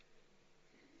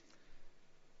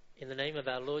In the name of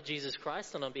our Lord Jesus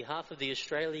Christ and on behalf of the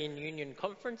Australian Union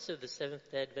Conference of the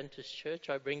Seventh-day Adventist Church,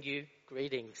 I bring you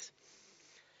greetings.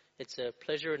 It's a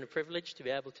pleasure and a privilege to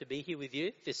be able to be here with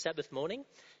you this Sabbath morning,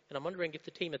 and I'm wondering if the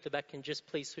team at the back can just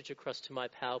please switch across to my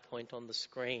PowerPoint on the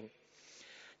screen.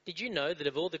 Did you know that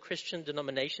of all the Christian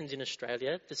denominations in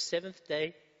Australia, the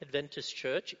Seventh-day Adventist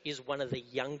Church is one of the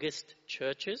youngest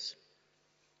churches?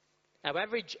 Our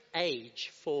average age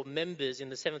for members in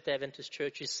the Seventh-day Adventist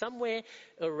Church is somewhere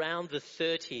around the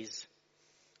 30s.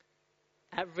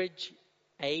 Average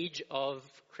age of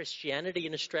Christianity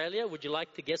in Australia, would you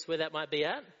like to guess where that might be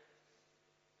at?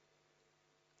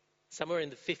 Somewhere in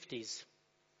the 50s.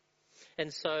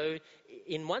 And so,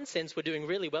 in one sense, we're doing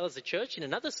really well as a church. In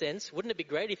another sense, wouldn't it be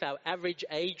great if our average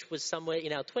age was somewhere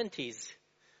in our 20s?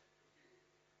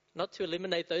 Not to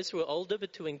eliminate those who are older,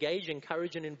 but to engage,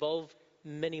 encourage and involve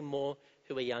many more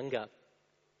who are younger.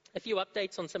 A few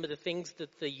updates on some of the things that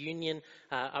the union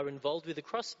are involved with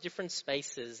across different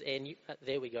spaces. And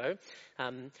there we go.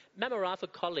 Mama Rafa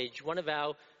College, one of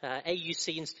our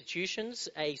AUC institutions,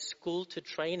 a school to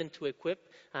train and to equip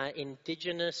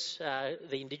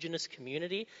the Indigenous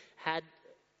community, had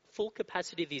full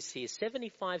capacity this year,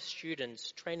 75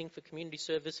 students training for community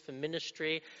service, for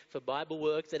ministry, for Bible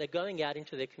work that are going out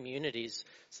into their communities.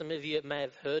 Some of you may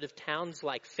have heard of towns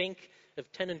like Finke, of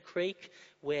Tennant Creek,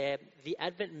 where the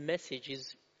Advent message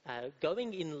is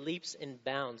going in leaps and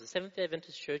bounds. The Seventh-day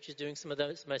Adventist Church is doing some of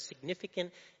those most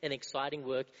significant and exciting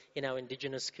work in our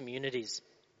Indigenous communities.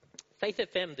 Faith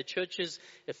FM, the church's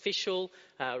official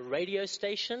radio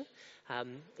station,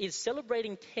 is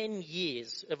celebrating 10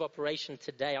 years of operation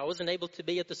today. I wasn't able to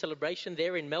be at the celebration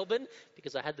there in Melbourne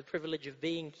because I had the privilege of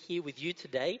being here with you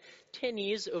today. 10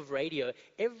 years of radio.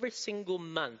 Every single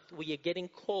month we are getting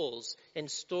calls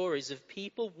and stories of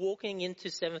people walking into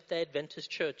Seventh-day Adventist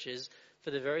churches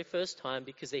for the very first time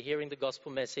because they're hearing the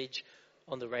gospel message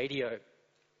on the radio.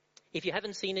 If you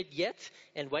haven't seen it yet,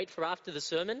 and wait for after the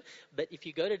sermon, but if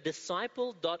you go to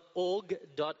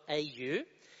disciple.org.au,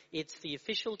 it's the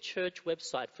official church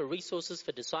website for resources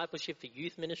for discipleship, for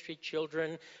youth ministry,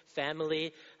 children,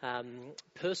 family,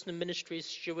 personal ministry,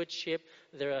 stewardship.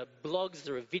 There are blogs,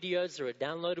 there are videos, there are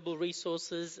downloadable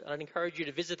resources. I'd encourage you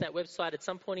to visit that website at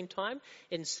some point in time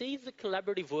and see the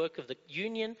collaborative work of the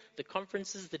union, the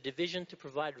conferences, the division to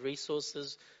provide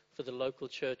resources for the local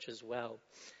church as well.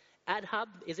 AdHub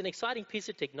is an exciting piece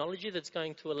of technology that's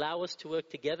going to allow us to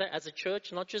work together as a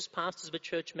church, not just pastors but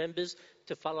church members,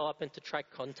 to follow up and to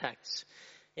track contacts.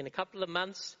 In a couple of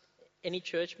months, any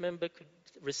church member could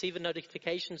receive a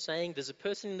notification saying there's a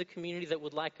person in the community that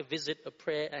would like a visit, a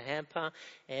prayer, a hamper,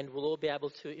 and we'll all be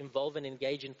able to involve and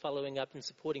engage in following up and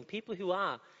supporting people who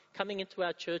are coming into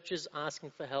our churches, asking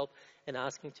for help and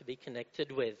asking to be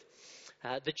connected with.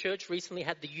 The church recently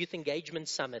had the Youth Engagement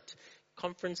Summit.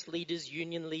 Conference leaders,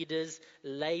 union leaders,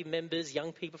 lay members,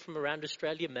 young people from around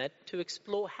Australia met to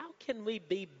explore how can we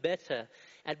be better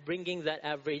at bringing that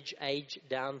average age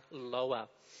down lower.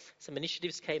 Some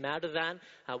initiatives came out of that.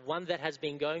 One that has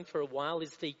been going for a while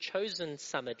is the Chosen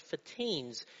Summit for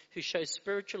teens who show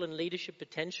spiritual and leadership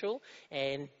potential.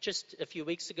 And just a few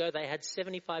weeks ago, they had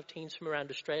 75 teens from around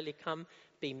Australia come,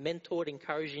 be mentored,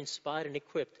 encouraged, inspired and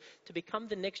equipped to become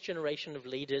the next generation of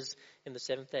leaders in the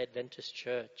Seventh-day Adventist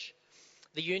Church.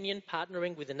 The union,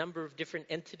 partnering with a number of different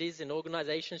entities and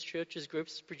organisations, churches,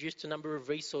 groups, produced a number of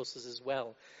resources as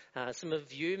well. Some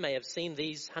of you may have seen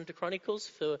these Hunter Chronicles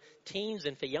for teens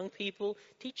and for young people,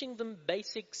 teaching them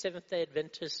basic Seventh-day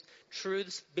Adventist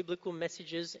truths, biblical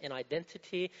messages and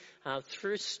identity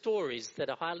through stories that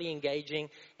are highly engaging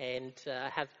and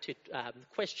have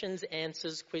questions,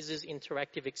 answers, quizzes,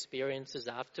 interactive experiences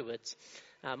afterwards.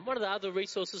 One of the other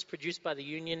resources produced by the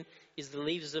union is the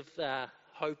Leaves of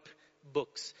Hope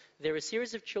books. They're a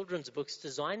series of children's books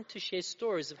designed to share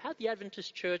stories of how the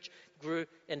Adventist Church grew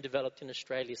and developed in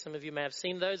Australia. Some of you may have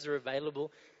seen those. They're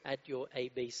available at your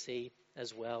ABC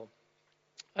as well.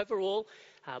 Overall,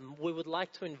 we would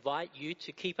like to invite you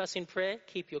to keep us in prayer,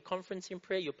 keep your conference in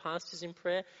prayer, your pastors in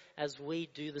prayer, as we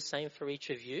do the same for each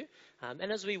of you.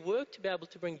 And as we work to be able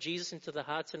to bring Jesus into the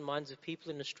hearts and minds of people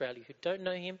in Australia who don't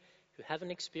know him, who haven't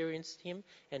experienced him,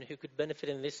 and who could benefit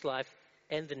in this life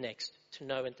and the next to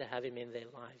know and to have him in their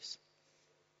lives.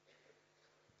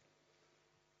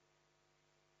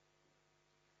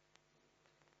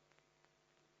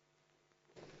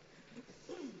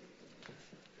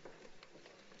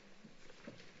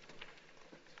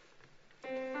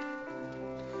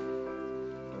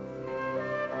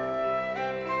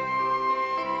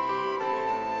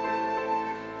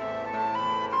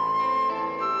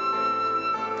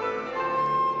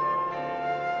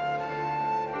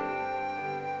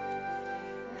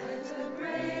 Let the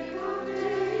break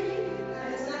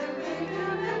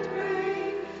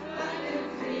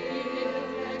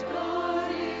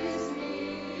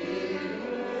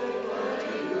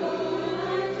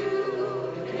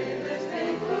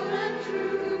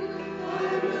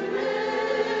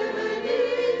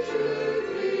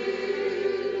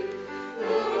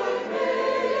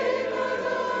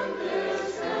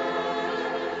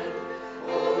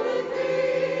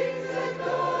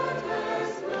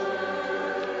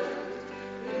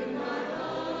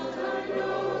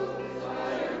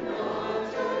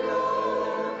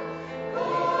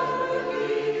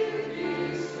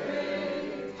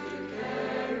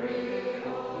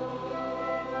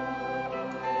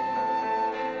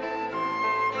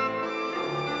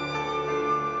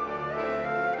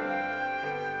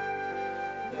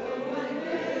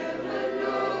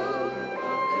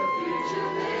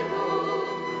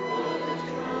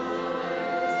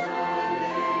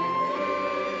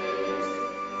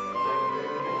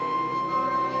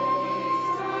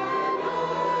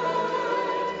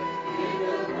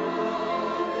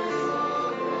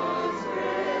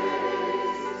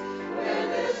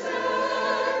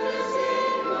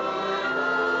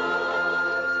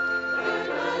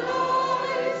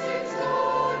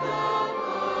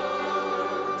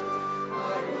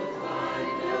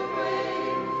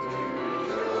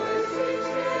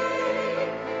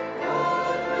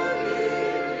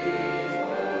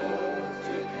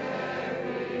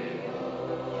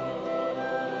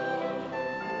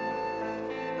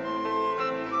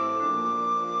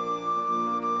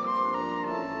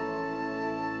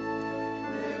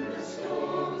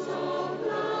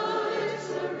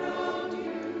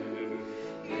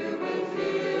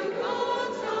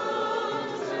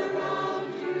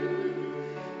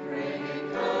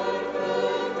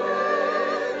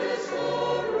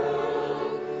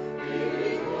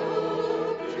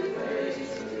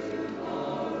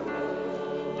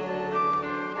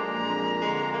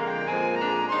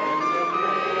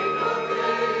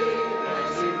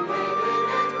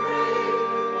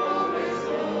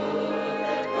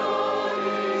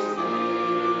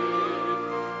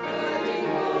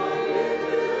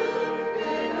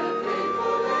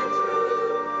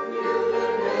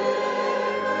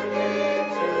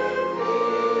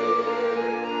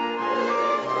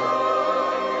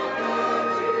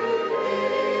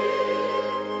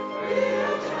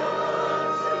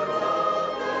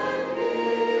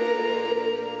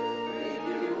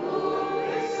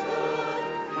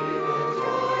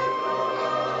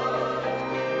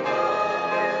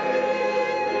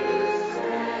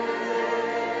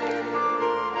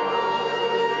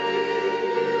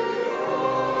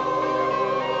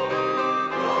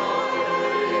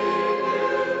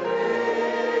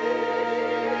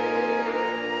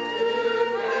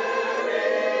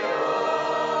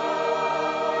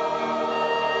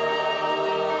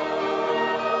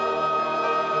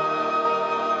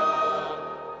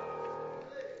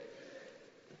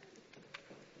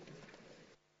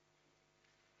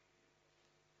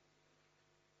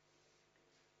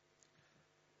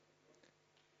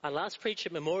I last preached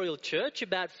at Memorial Church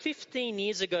about 15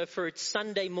 years ago for its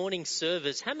Sunday morning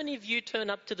service. How many of you turn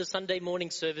up to the Sunday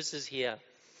morning services here?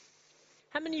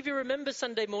 How many of you remember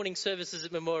Sunday morning services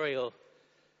at Memorial?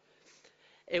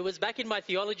 It was back in my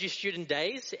theology student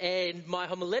days, and my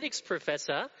homiletics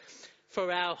professor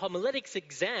for our homiletics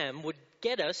exam would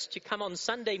get us to come on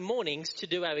Sunday mornings to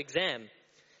do our exam.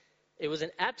 It was an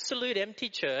absolute empty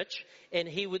church, and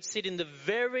he would sit in the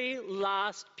very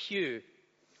last pew.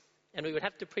 And we would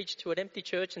have to preach to an empty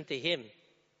church and to him.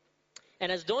 And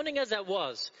as daunting as that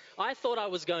was, I thought I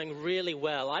was going really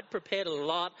well. I'd prepared a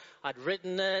lot. I'd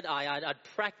written it. I'd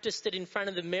practiced it in front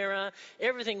of the mirror.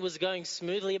 Everything was going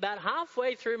smoothly. About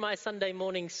halfway through my Sunday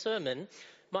morning sermon,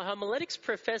 my homiletics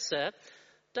professor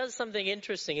does something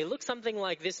interesting. He looks something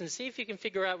like this, and see if you can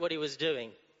figure out what he was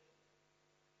doing.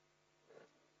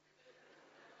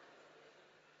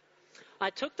 I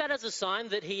took that as a sign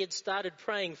that he had started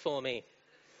praying for me.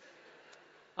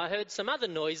 I heard some other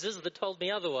noises that told me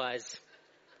otherwise.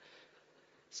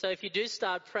 So if you do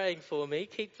start praying for me,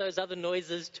 keep those other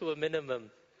noises to a minimum.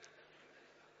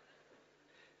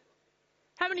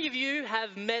 How many of you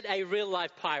have met a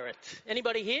real-life pirate?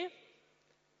 Anybody here?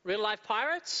 Real-life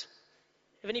pirates?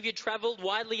 Have any of you traveled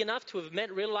widely enough to have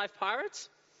met real-life pirates?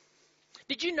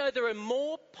 Did you know there are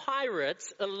more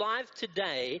pirates alive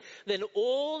today than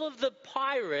all of the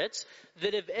pirates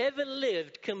that have ever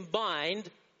lived combined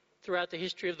throughout the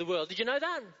history of the world? Did you know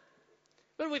that?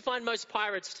 Where do we find most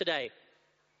pirates today?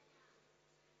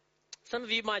 Some of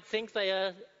you might think they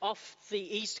are off the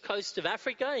east coast of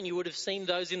Africa, and you would have seen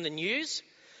those in the news.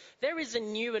 There is a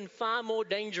new and far more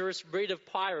dangerous breed of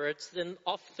pirates than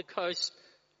off the coast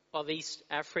of East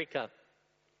Africa.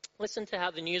 Listen to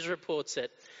how the news reports it.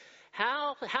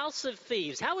 How House of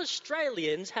Thieves, how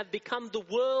Australians have become the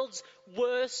world's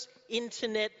worst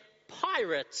internet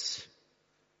pirates.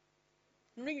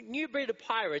 New breed of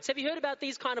pirates. Have you heard about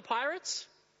these kind of pirates?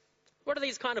 What do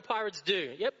these kind of pirates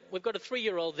do? Yep, we've got a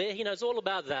 3-year-old there. He knows all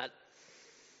about that.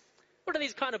 What do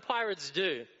these kind of pirates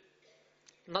do?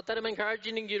 Not that I'm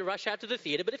encouraging you to rush out to the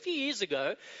theatre, but a few years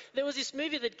ago, there was this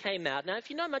movie that came out. Now, if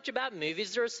you know much about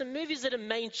movies, there are some movies that are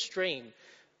mainstream.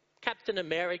 Captain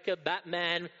America,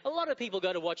 Batman, a lot of people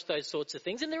go to watch those sorts of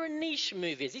things, and there are niche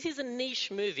movies. This is a niche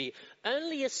movie.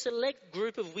 Only a select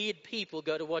group of weird people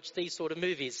go to watch these sort of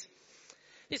movies.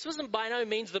 This wasn't by no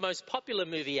means the most popular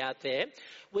movie out there.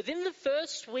 Within the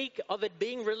first week of it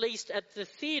being released at the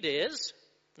theatres,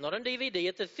 not on DVD,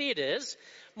 at the theatres,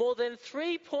 more than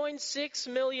 3.6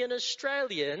 million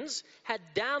Australians had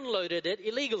downloaded it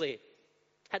illegally,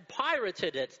 had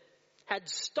pirated it, had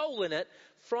stolen it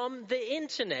from the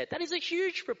internet. That is a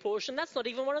huge proportion. That's not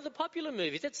even one of the popular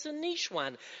movies. It's a niche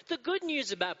one. The good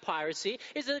news about piracy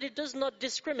is that it does not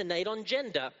discriminate on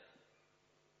gender.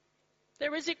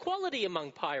 There is equality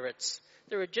among pirates.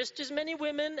 There are just as many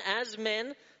women as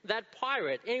men that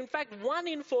pirate. In fact, 1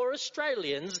 in 4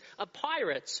 Australians are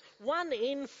pirates. 1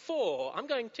 in 4. I'm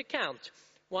going to count.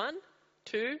 1,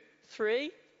 2,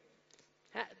 3.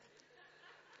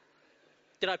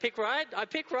 Did I pick right? I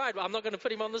picked right. I'm not going to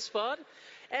put him on the spot.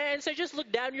 And so just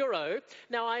look down your row.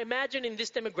 Now, I imagine in this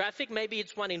demographic, maybe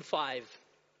it's 1 in 5.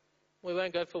 We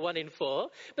won't go for 1 in 4,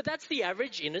 but that's the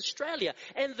average in Australia.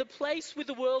 And the place with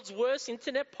the world's worst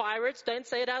internet pirates, don't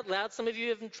say it out loud, some of you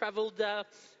haven't travelled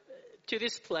to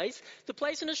this place. The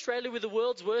place in Australia with the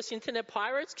world's worst internet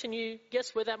pirates, can you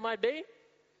guess where that might be?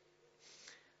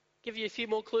 Give you a few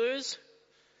more clues,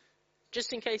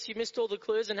 just in case you missed all the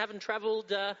clues and haven't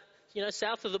travelled,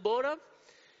 south of the border.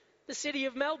 The city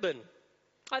of Melbourne.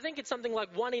 I think it's something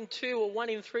like 1 in 2 or 1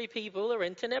 in 3 people are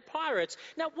internet pirates.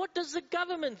 Now, what does the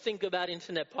government think about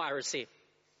internet piracy?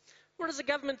 What does the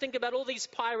government think about all these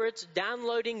pirates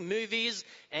downloading movies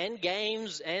and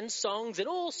games and songs and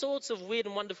all sorts of weird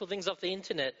and wonderful things off the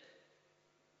internet?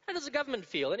 How does the government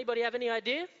feel? Anybody have any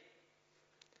idea?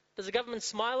 Does the government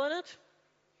smile on it?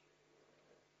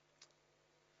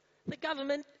 The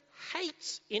government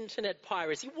hates internet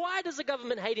piracy. Why does the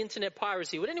government hate internet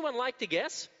piracy? Would anyone like to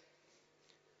guess?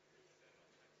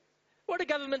 What do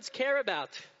governments care about?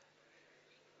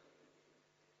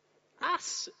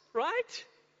 Us, right?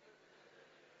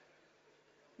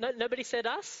 No, nobody said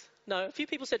us? No, a few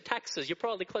people said taxes. You're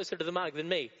probably closer to the mark than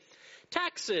me.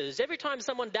 Taxes. Every time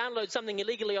someone downloads something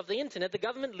illegally off the internet, the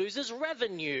government loses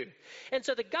revenue. And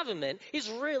so the government is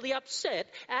really upset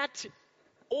at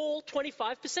all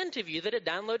 25% of you that are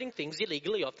downloading things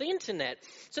illegally off the internet.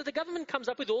 So the government comes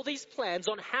up with all these plans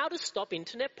on how to stop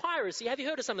internet piracy. Have you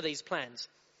heard of some of these plans?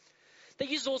 They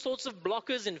use all sorts of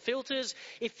blockers and filters.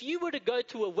 If you were to go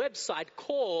to a website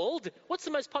called, what's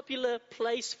the most popular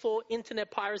place for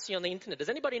internet piracy on the internet? Does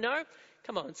anybody know?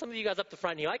 Come on, some of you guys up the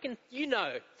front here. You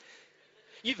know.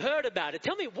 You've heard about it.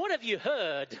 Tell me, what have you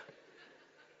heard?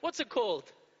 What's it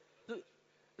called?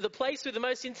 The place with the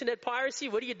most internet piracy?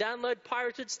 Where do you download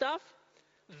pirated stuff?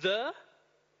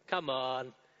 Come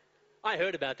on. I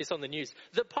heard about this on the news.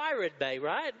 The Pirate Bay,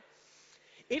 right?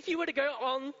 If you were to go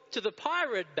on to the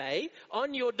Pirate Bay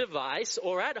on your device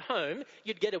or at home,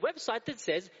 you'd get a website that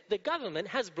says, the government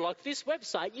has blocked this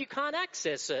website. You can't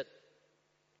access it.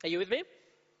 Are you with me?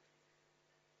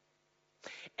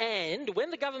 And when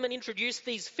the government introduced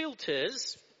these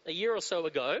filters a year or so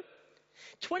ago,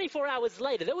 24 hours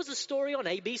later, there was a story on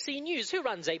ABC News. Who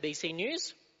runs ABC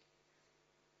News?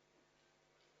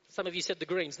 Some of you said the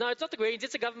Greens. No, it's not the Greens.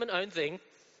 It's a government-owned thing.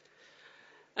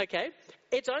 Okay.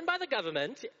 It's owned by the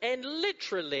government, and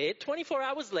literally 24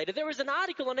 hours later, there was an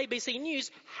article on ABC News,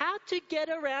 how to get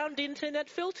around internet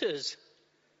filters.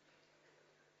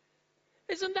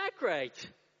 Isn't that great?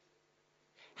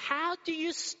 How do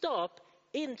you stop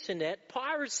internet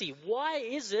piracy? Why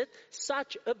is it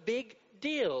such a big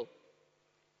deal?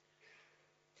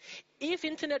 If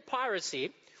internet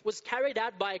piracy was carried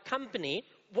out by a company,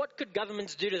 what could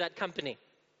governments do to that company?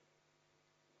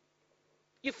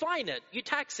 You fine it, you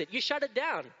tax it, you shut it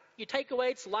down, you take away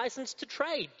its license to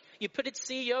trade, you put its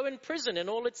CEO in prison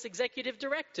and all its executive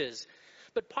directors.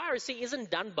 But piracy isn't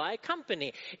done by a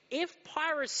company. If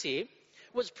piracy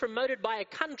was promoted by a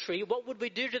country, what would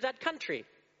we do to that country?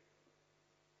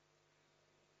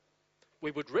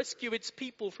 We would rescue its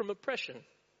people from oppression.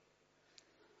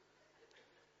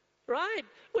 Right?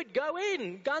 We'd go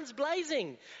in, guns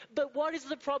blazing. But what is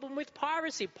the problem with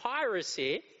piracy?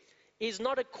 Piracy is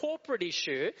not a corporate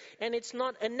issue, and it's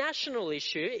not a national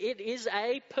issue. It is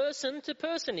a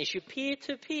person-to-person issue,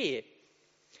 peer-to-peer.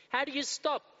 How do you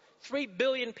stop 3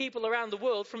 billion people around the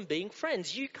world from being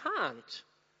friends? You can't.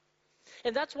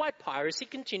 And that's why piracy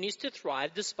continues to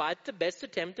thrive despite the best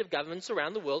attempt of governments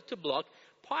around the world to block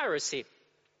piracy.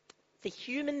 The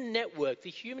human network, the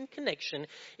human connection,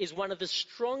 is one of the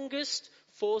strongest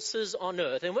forces on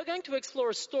earth. And we're going to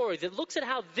explore a story that looks at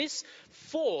how this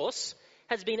force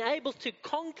has been able to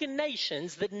conquer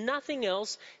nations that nothing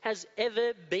else has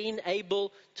ever been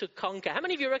able to conquer. How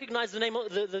many of you recognize the name of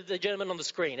the gentleman on the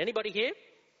screen? Anybody here?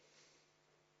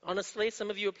 Honestly, some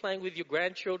of you are playing with your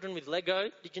grandchildren with Lego.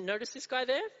 Did you notice this guy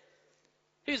there?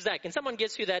 Who's that? Can someone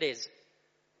guess who that is?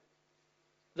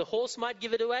 The horse might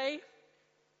give it away.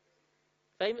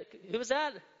 Who was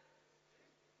that?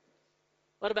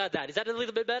 What about that? Is that a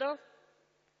little bit better?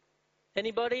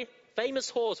 Anybody? Famous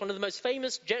horse, one of the most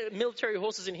famous military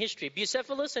horses in history.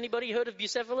 Bucephalus. Anybody heard of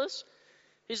Bucephalus?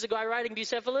 Who's the guy riding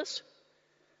Bucephalus?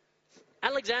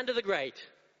 Alexander the Great.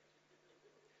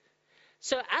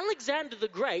 So Alexander the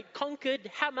Great conquered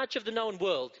how much of the known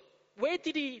world? Where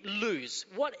did he lose?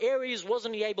 What areas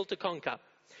wasn't he able to conquer?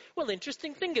 Well,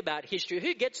 interesting thing about history.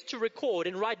 Who gets to record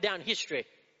and write down history?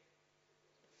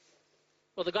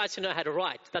 Well, the guys who know how to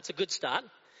write. That's a good start.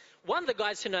 One, the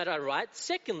guys who know how to write.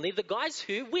 Secondly, the guys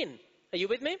who win. Are you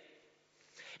with me?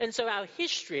 And so our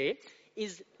history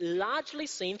is largely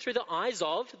seen through the eyes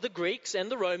of the Greeks and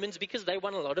the Romans because they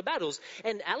won a lot of battles.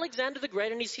 And Alexander the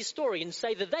Great and his historians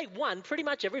say that they won pretty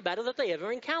much every battle that they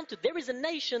ever encountered. There is a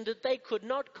nation that they could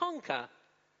not conquer.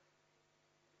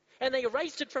 And they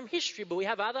erased it from history, but we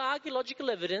have other archaeological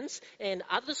evidence and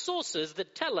other sources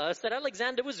that tell us that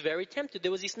Alexander was very tempted. There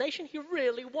was this nation he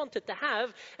really wanted to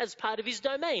have as part of his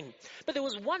domain. But there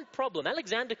was one problem.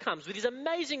 Alexander comes with his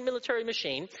amazing military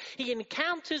machine. He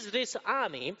encounters this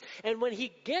army, and when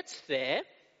he gets there,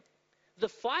 the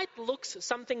fight looks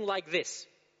something like this.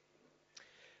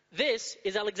 This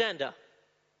is Alexander,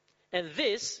 and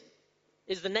this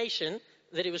is the nation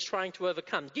that he was trying to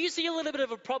overcome. Do you see a little bit of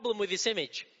a problem with this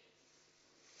image?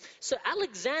 So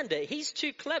Alexander, he's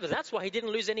too clever. That's why he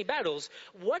didn't lose any battles.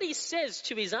 What he says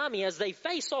to his army as they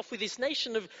face off with this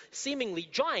nation of seemingly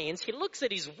giants, he looks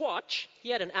at his watch. He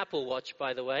had an Apple Watch,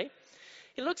 by the way.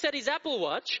 He looks at his Apple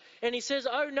Watch and he says,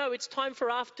 "Oh no, it's time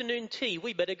for afternoon tea.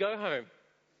 We better go home."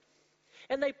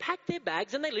 And they pack their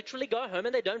bags and they literally go home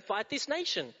and they don't fight this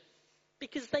nation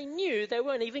because they knew they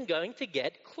weren't even going to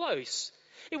get close.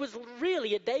 It was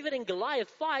really a David and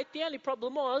Goliath fight. The only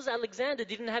problem was Alexander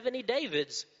didn't have any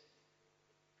Davids.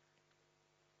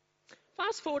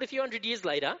 Fast forward a few hundred years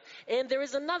later, and there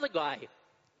is another guy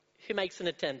who makes an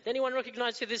attempt. Anyone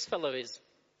recognize who this fellow is?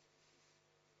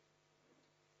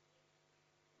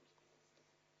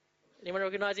 Anyone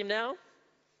recognize him now?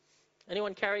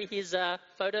 Anyone carry his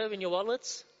photo in your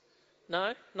wallets?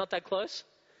 No? Not that close?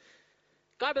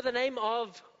 guy by the name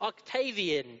of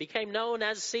Octavian became known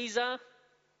as Caesar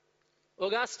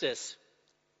Augustus.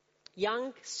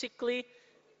 Young, sickly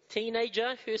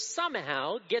teenager who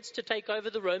somehow gets to take over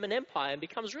the Roman Empire and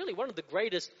becomes really one of the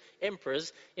greatest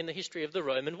emperors in the history of the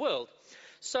Roman world.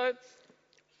 So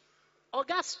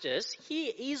Augustus, he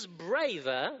is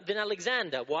braver than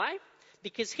Alexander. Why?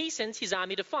 Because he sends his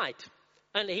army to fight.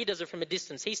 Only he does it from a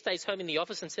distance. He stays home in the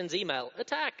office and sends email,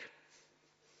 attack.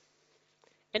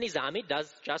 And his army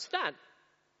does just that.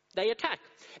 They attack.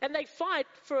 And they fight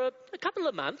for a couple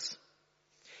of months.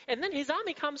 And then his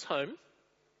army comes home.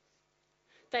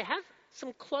 They have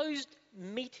some closed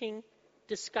meeting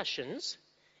discussions.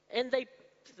 And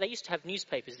they used to have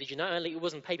newspapers, did you know? Only it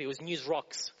wasn't paper, it was news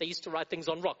rocks. They used to write things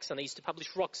on rocks, and they used to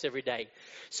publish rocks every day.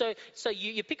 So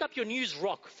you pick up your news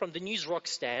rock from the news rock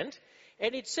stand,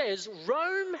 and it says,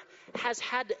 Rome has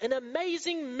had an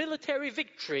amazing military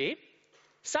victory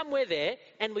somewhere there,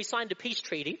 and we signed a peace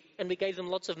treaty, and we gave them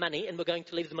lots of money, and we're going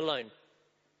to leave them alone.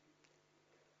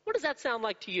 What does that sound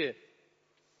like to you?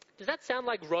 Does that sound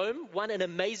like Rome won an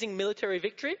amazing military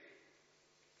victory?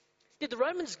 Did the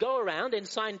Romans go around and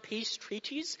sign peace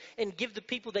treaties and give the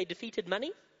people they defeated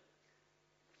money?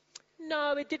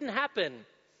 No, it didn't happen.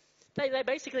 They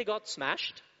basically got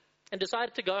smashed and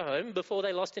decided to go home before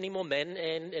they lost any more men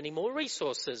and any more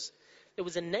resources. There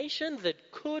was a nation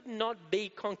that could not be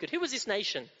conquered. Who was this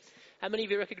nation? How many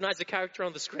of you recognize the character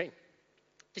on the screen?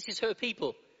 This is her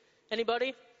people.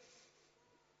 Anybody?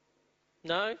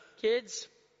 No? Kids?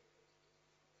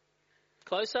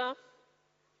 Closer?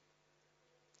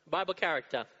 Bible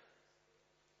character.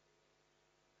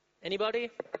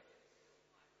 Anybody?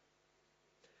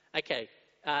 Okay.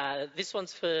 This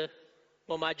one's for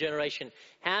my generation.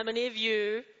 How many of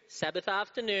you, Sabbath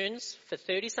afternoons, for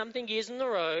 30-something years in a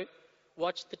row,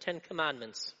 watched the Ten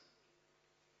Commandments?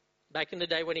 Back in the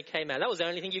day when it came out. That was the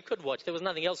only thing you could watch. There was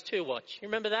nothing else to watch. You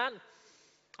remember that?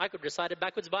 I could recite it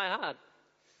backwards by heart.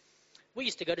 We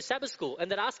used to go to Sabbath school,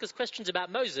 and they'd ask us questions about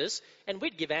Moses, and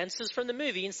we'd give answers from the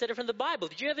movie instead of from the Bible.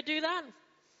 Did you ever do that?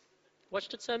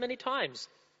 Watched it so many times.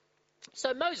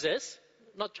 So Moses,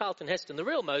 not Charlton Heston, the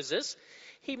real Moses,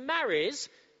 he marries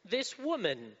this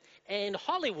woman, and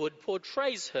Hollywood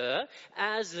portrays her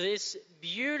as this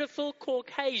beautiful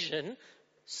Caucasian,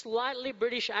 slightly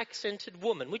British accented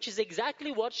woman, which is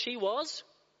exactly what she was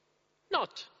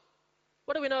not.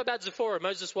 What do we know about Zipporah,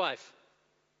 Moses' wife?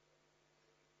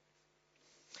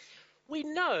 We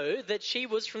know that she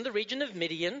was from the region of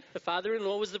Midian. Her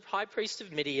father-in-law was the high priest of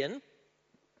Midian.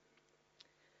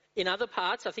 In other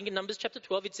parts, I think in Numbers chapter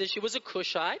 12, it says she was a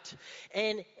Cushite.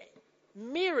 And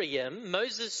Miriam,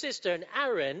 Moses' sister, and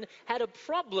Aaron had a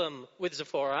problem with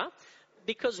Zipporah.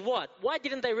 Because what? Why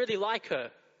didn't they really like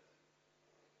her?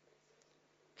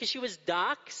 Because she was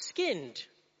dark-skinned.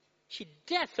 She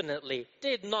definitely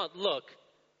did not look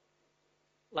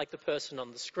like the person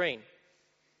on the screen.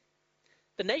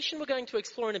 The nation we're going to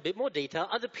explore in a bit more detail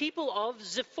are the people of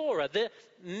Zipporah, the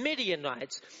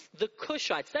Midianites, the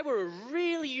Cushites. They were a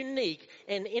really unique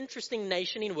and interesting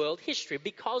nation in world history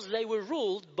because they were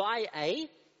ruled by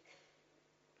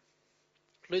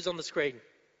clues on the screen.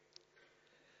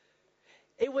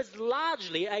 It was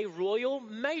largely a royal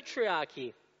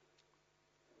matriarchy.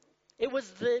 It was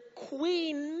the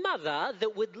queen mother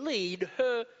that would lead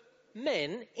her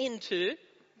men into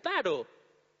battle.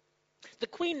 The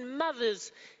Queen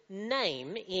Mother's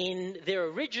name in their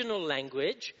original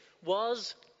language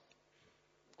was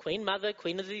Queen Mother,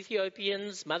 Queen of the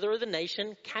Ethiopians, Mother of the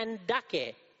Nation,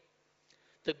 Kandake.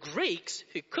 The Greeks,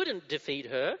 who couldn't defeat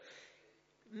her,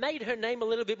 made her name a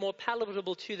little bit more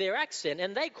palatable to their accent,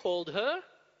 and they called her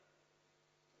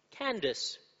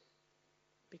Candace,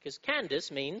 because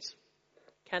Candace means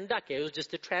Kandake. It was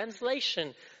just a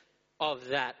translation of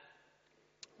that.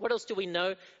 What else do we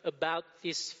know about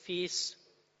this fierce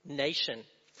nation?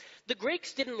 The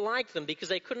Greeks didn't like them because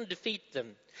they couldn't defeat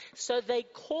them. So they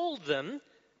called them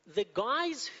the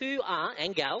guys who are,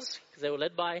 and gals, because they were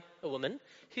led by a woman,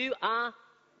 who are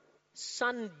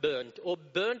sunburnt or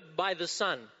burnt by the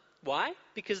sun. Why?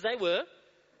 Because they were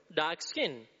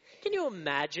dark-skinned. Can you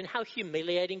imagine how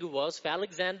humiliating it was for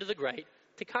Alexander the Great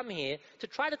to come here to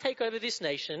try to take over this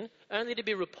nation only to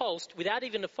be repulsed without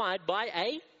even a fight by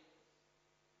a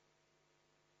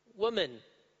woman?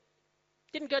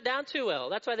 Didn't go down too well.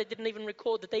 That's why they didn't even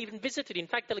record that they even visited. In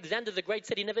fact, Alexander the Great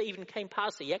said he never even came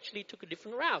past it. He actually took a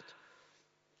different route.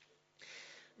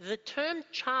 The term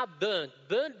char-burnt,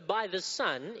 burnt by the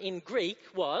sun in Greek,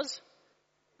 was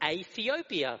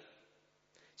Ethiopia.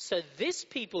 So this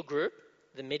people group,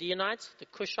 the Midianites, the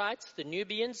Cushites, the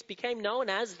Nubians, became known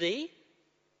as the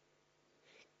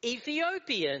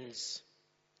Ethiopians.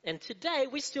 And today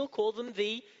we still call them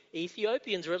the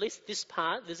Ethiopians, or at least this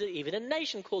part, there's even a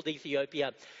nation called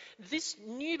Ethiopia. This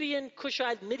Nubian,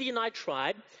 Cushite, Midianite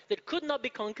tribe that could not be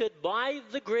conquered by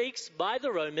the Greeks, by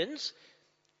the Romans,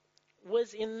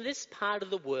 was in this part of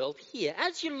the world here.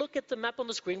 As you look at the map on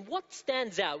the screen, what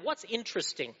stands out? What's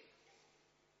interesting?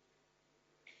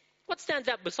 What stands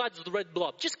out besides the red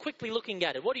blob? Just quickly looking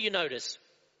at it, what do you notice?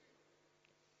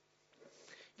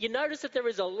 You notice that there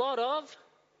is a lot of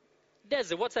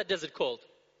desert. What's that desert called?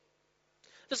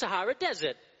 The Sahara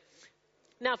Desert.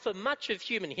 Now, for much of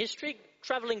human history,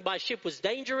 traveling by ship was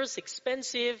dangerous,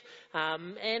 expensive,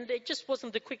 and it just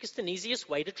wasn't the quickest and easiest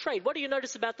way to trade. What do you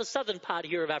notice about the southern part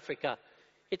here of Africa?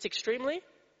 It's extremely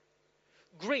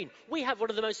green. We have one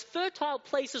of the most fertile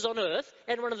places on earth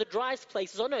and one of the driest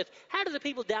places on earth. How do the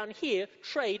people down here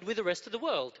trade with the rest of the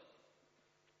world?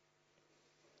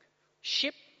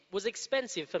 Ship was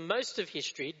expensive for most of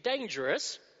history,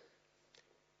 dangerous.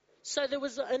 So there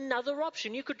was another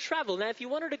option. You could travel. Now, if you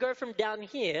wanted to go from down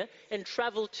here and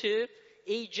travel to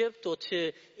Egypt or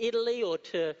to Italy or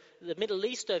to the Middle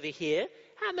East over here,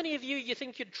 how many of you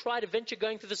think you'd try to venture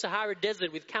going through the Sahara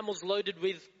Desert with camels loaded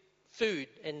with food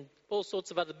and all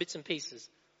sorts of other bits and pieces?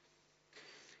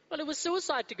 Well, it was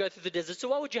suicide to go through the desert. So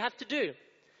what would you have to do?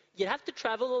 You'd have to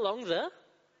travel along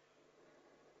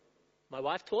my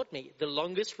wife taught me, the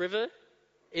longest river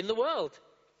in the world.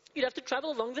 You'd have to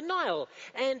travel along the Nile.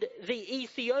 And the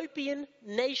Ethiopian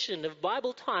nation of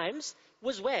Bible times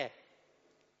was where?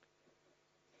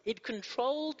 It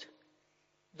controlled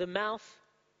the mouth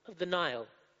of the Nile.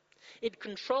 It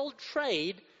controlled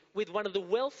trade with one of the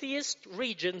wealthiest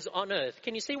regions on earth.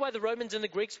 Can you see why the Romans and the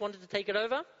Greeks wanted to take it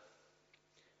over?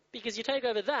 Because you take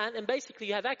over that and basically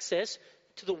you have access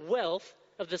to the wealth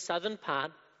of the southern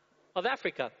part of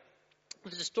Africa.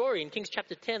 There's a story in Kings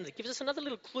chapter 10 that gives us another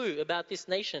little clue about this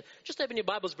nation. Just open your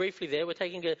Bibles briefly there. We're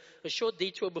taking a short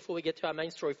detour before we get to our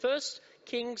main story. First,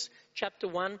 Kings chapter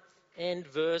 1 and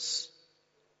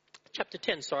chapter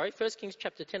 10, sorry. First Kings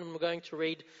chapter 10, and we're going to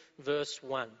read verse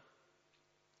 1.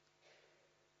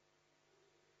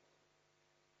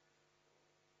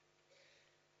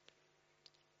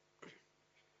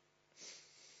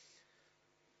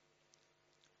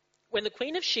 When the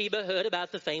Queen of Sheba heard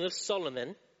about the fame of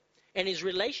Solomon and his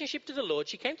relationship to the Lord,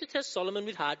 she came to test Solomon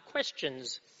with hard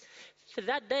questions. For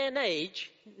that day and age,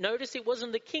 notice it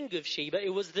wasn't the king of Sheba,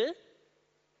 it was the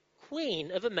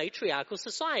queen of a matriarchal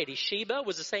society. Sheba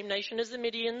was the same nation as the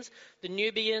Midians, the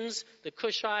Nubians, the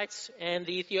Cushites, and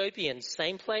the Ethiopians.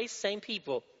 Same place, same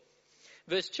people.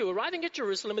 Verse 2, arriving at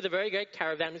Jerusalem with a very great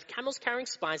caravan with camels carrying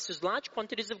spices, large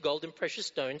quantities of gold and precious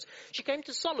stones, she came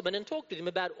to Solomon and talked with him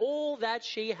about all that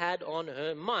she had on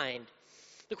her mind.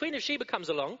 The Queen of Sheba comes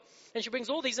along and she brings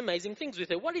all these amazing things with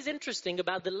her. What is interesting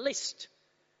about the list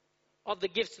of the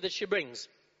gifts that she brings?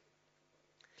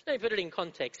 Let me put it in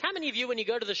context. How many of you, when you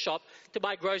go to the shop to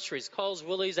buy groceries, Coles,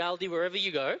 Woolies, Aldi, wherever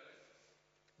you go,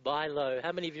 buy low?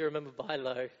 How many of you remember buy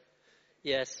low?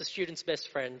 Yes, the student's best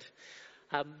friend.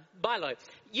 Buy low.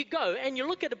 You go and you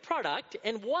look at a product,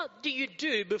 and what do you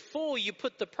do before you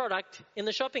put the product in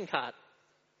the shopping cart?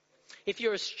 If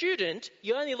you're a student,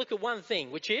 you only look at one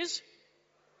thing, which is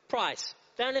price.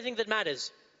 The only thing that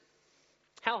matters.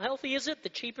 How healthy is it? The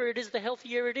cheaper it is, the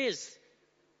healthier it is.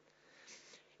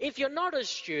 If you're not a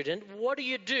student, what do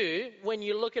you do when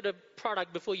you look at a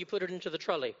product before you put it into the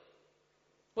trolley?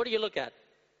 What do you look at?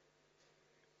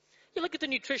 You look at the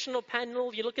nutritional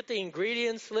panel, you look at the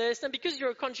ingredients list, and because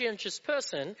you're a conscientious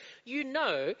person, you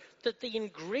know that the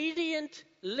ingredient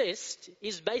list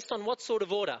is based on what sort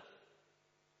of order?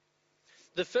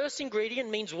 The first ingredient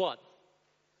means what?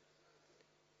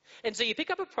 And so you pick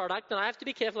up a product, and I have to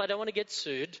be careful, I don't want to get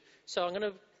sued, so I'm going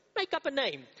to make up a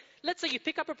name. Let's say you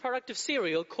pick up a product of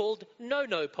cereal called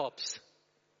No-No Pops.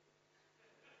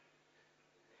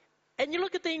 And you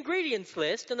look at the ingredients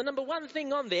list, and the number one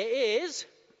thing on there is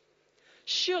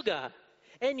sugar.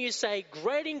 And you say,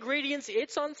 great ingredients,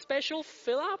 it's on special,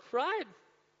 fill up, right?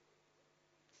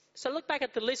 So look back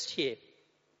at the list here.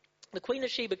 The Queen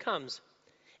of Sheba comes.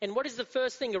 And what is the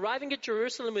first thing? Arriving at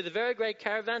Jerusalem with a very great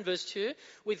caravan, verse 2,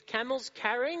 with camels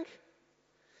carrying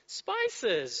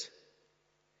spices.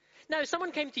 Now, if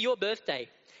someone came to your birthday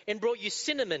and brought you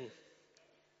cinnamon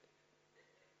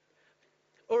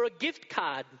or a gift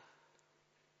card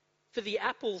for the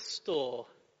Apple store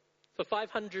for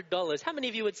 $500, how many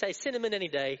of you would say cinnamon any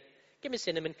day? Give me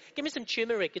cinnamon. Give me some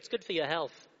turmeric. It's good for your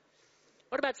health.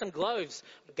 What about some cloves?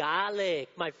 Garlic,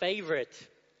 my favorite.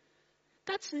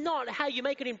 That's not how you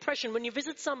make an impression when you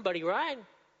visit somebody, right?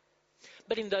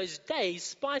 But in those days,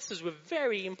 spices were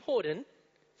very important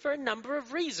for a number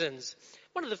of reasons.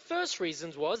 One of the first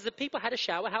reasons was that people had a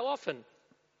shower how often?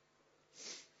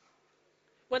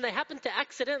 when they happened to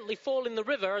accidentally fall in the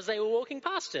river as they were walking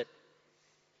past it.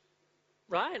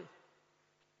 Right?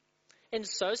 And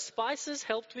so spices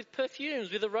helped with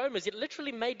perfumes, with aromas. It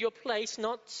literally made your place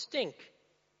not stink.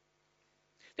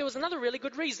 There was another really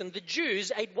good reason. The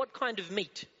Jews ate what kind of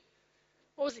meat?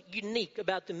 What was unique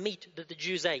about the meat that the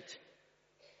Jews ate?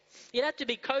 It had to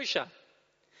be kosher.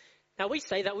 Now we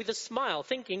say that with a smile,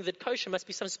 thinking that kosher must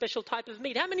be some special type of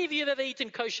meat. How many of you have ever eaten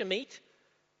kosher meat?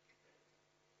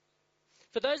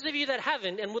 For those of you that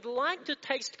haven't and would like to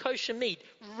taste kosher meat,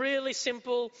 really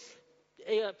simple,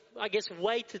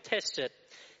 way to test it.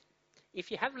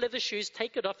 If you have leather shoes,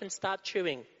 take it off and start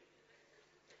chewing.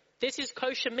 This is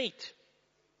kosher meat.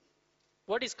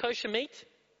 What is kosher meat?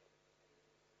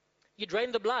 You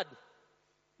drain the blood.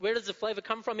 Where does the flavor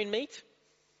come from in meat?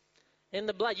 In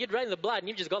the blood. You drain the blood and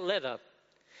you've just got leather.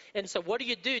 And so what do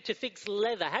you do to fix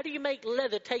leather? How do you make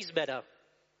leather taste better?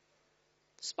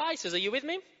 Spices. Are you with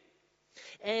me?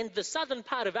 And the southern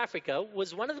part of Africa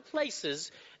was one of the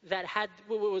places that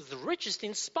was the richest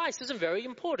in spices and very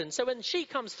important. So when she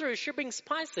comes through, she brings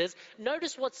spices.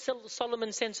 Notice what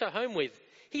Solomon sends her home with.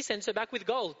 He sends her back with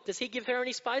gold. Does he give her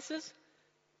any spices?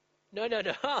 No.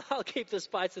 I'll keep the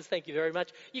spices. Thank you very much.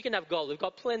 You can have gold. We've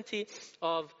got plenty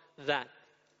of that.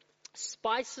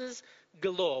 Spices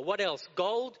galore. What else?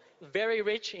 Gold, very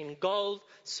rich in gold,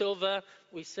 silver.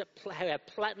 We have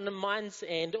platinum mines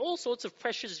and all sorts of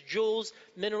precious jewels,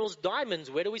 minerals,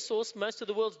 diamonds. Where do we source most of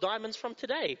the world's diamonds from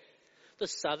today? The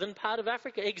southern part of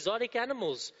Africa. Exotic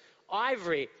animals,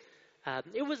 ivory.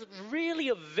 It was really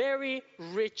a very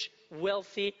rich,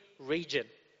 wealthy region.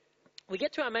 We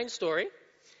get to our main story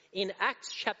in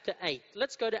Acts chapter 8.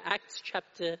 Let's go to Acts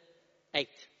chapter 8.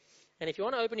 And if you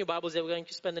want to open your Bibles there, we're going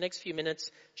to spend the next few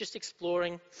minutes just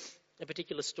exploring a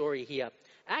particular story here.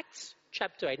 Acts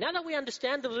chapter 8. Now that we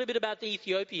understand a little bit about the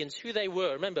Ethiopians, who they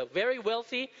were, remember, very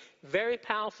wealthy, very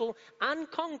powerful,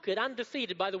 unconquered,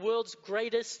 undefeated by the world's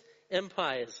greatest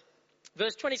empires.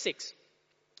 Verse 26.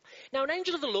 Now an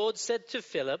angel of the Lord said to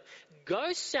Philip,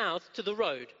 go south to the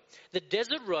road, the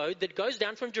desert road that goes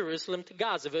down from Jerusalem to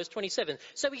Gaza. Verse 27.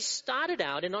 So he started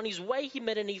out, and on his way he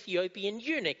met an Ethiopian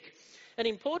eunuch, an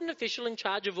important official in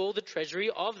charge of all the treasury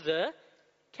of the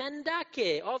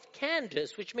Kandake of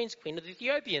Candace, which means Queen of the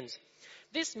Ethiopians.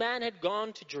 This man had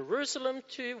gone to Jerusalem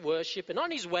to worship, and on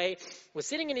his way was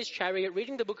sitting in his chariot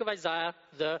reading the book of Isaiah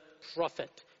the prophet.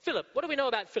 Philip, what do we know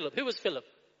about Philip? Who was Philip?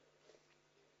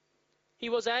 He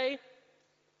was a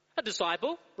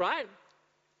disciple, right?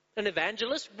 An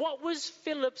evangelist. What was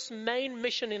Philip's main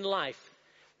mission in life?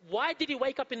 Why did he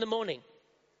wake up in the morning?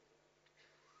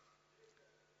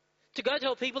 To go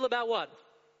tell people about what?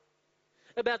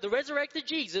 About the resurrected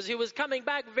Jesus who was coming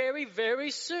back very,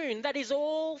 very soon. That is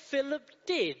all Philip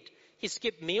did. He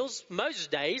skipped meals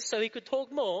most days so he could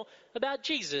talk more about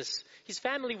Jesus. His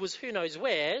family was who knows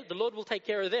where. The Lord will take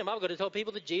care of them. I've got to tell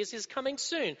people that Jesus is coming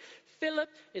soon. Philip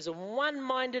is a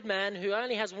one-minded man who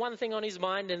only has one thing on his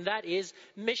mind, and that is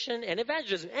mission and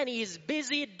evangelism. And he is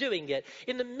busy doing it.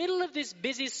 In the middle of this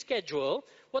busy schedule,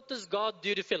 what does God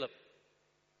do to Philip?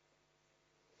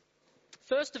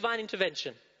 First, divine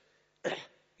intervention.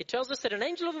 It tells us that an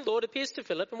angel of the Lord appears to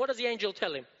Philip, and what does the angel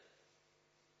tell him?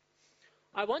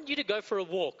 I want you to go for a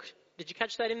walk. Did you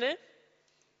catch that in there?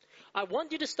 I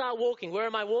want you to start walking. Where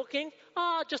am I walking?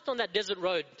 Just on that desert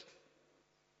road.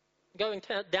 Going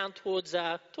down towards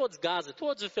Gaza,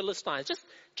 towards the Philistines.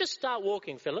 Just start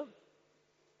walking, Philip.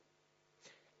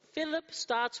 Philip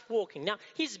starts walking. Now,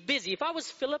 he's busy. If I was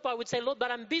Philip, I would say, Lord,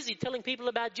 but I'm busy telling people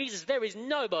about Jesus. There is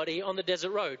nobody on the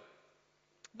desert road.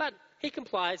 But he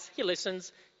complies, he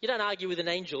listens. You don't argue with an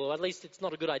angel, or at least it's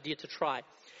not a good idea to try.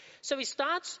 So he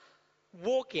starts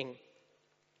walking.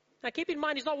 Now keep in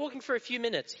mind, he's not walking for a few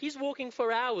minutes. He's walking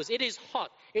for hours. It is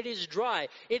hot. It is dry.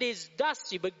 It is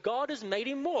dusty. But God has made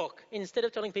him walk. Instead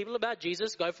of telling people about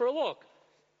Jesus, go for a walk.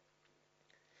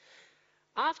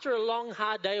 After a long,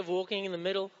 hard day of walking in the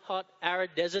middle, hot,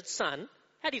 arid desert sun,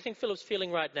 how do you think Philip's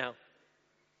feeling right now?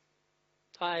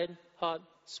 Tired, hot,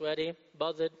 sweaty,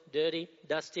 bothered, dirty,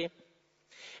 dusty.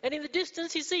 And in the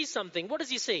distance, he sees something. What does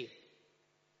he see?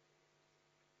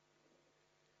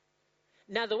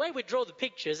 Now, the way we draw the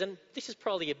pictures, and this is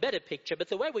probably a better picture, but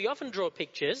the way we often draw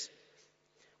pictures,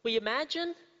 we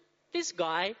imagine this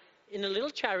guy in a little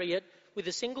chariot with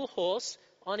a single horse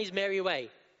on his merry way.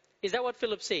 Is that what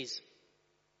Philip sees?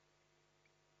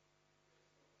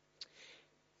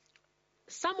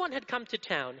 Someone had come to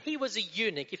town. He was a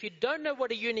eunuch. If you don't know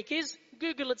what a eunuch is,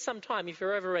 Google it sometime if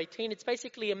you're over 18. It's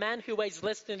basically a man who weighs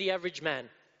less than the average man.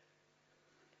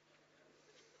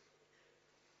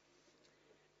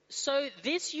 So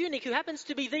this eunuch, who happens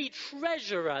to be the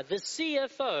treasurer, the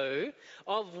CFO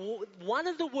of one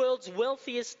of the world's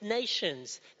wealthiest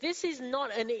nations, this is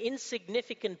not an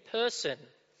insignificant person.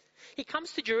 He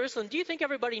comes to Jerusalem. Do you think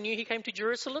everybody knew he came to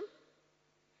Jerusalem?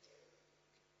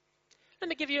 Let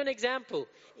me give you an example.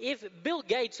 If Bill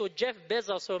Gates or Jeff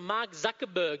Bezos or Mark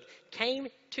Zuckerberg came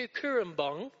to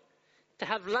Kurrambong to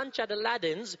have lunch at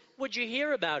Aladdin's, would you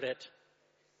hear about it?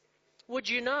 Would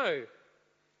you know?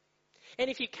 And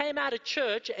if you came out of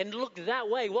church and looked that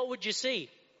way, what would you see?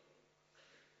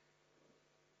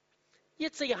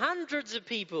 You'd see hundreds of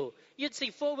people. You'd see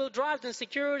four-wheel drives and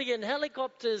security and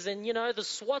helicopters and, the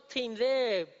SWAT team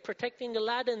there protecting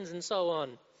Aladdin's and so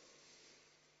on.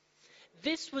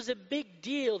 This was a big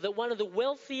deal that one of the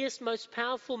wealthiest, most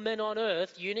powerful men on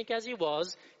earth, eunuch as he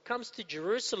was, comes to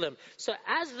Jerusalem. So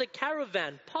as the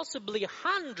caravan, possibly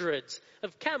hundreds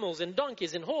of camels and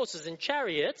donkeys and horses and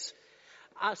chariots,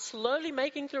 are slowly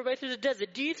making their way through the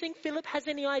desert, do you think Philip has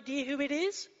any idea who it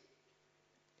is?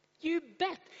 You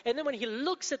bet. And then when he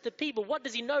looks at the people, what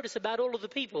does he notice about all of the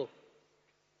people?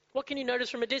 What can he notice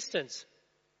from a distance?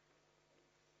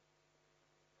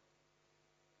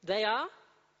 They are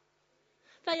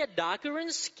darker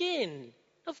in skin.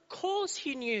 Of course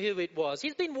he knew who it was.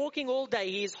 He's been walking all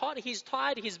day. He's hot, he's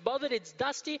tired, he's bothered, it's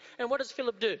dusty. And what does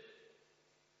Philip do?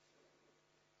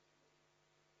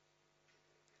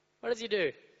 What does he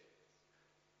do?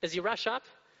 Does he rush up?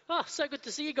 Oh, so good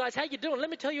to see you guys. How you doing? Let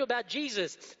me tell you about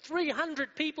Jesus.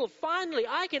 300 people. Finally,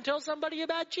 I can tell somebody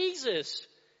about Jesus.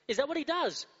 Is that what he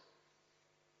does?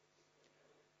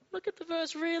 Look at the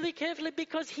verse really carefully,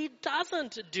 because he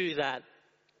doesn't do that.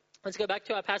 Let's go back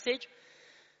to our passage.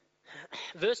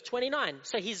 Verse 29.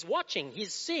 So he's watching,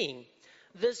 he's seeing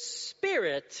the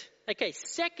Spirit. Okay,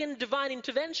 second divine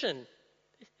intervention.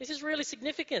 This is really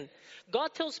significant.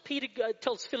 God tells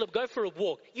Philip, go for a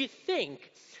walk. You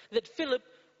think that Philip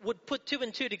would put two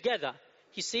and two together.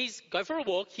 He sees, go for a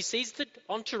walk. He sees the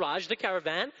entourage, the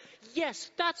caravan. Yes,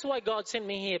 that's why God sent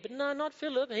me here. But no, not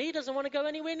Philip. He doesn't want to go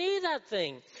anywhere near that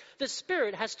thing. The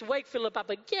Spirit has to wake Philip up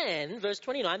again. Verse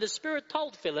 29, the Spirit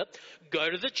told Philip, go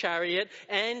to the chariot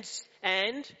and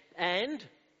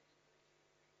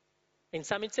in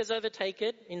some it says overtake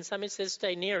it. In some it says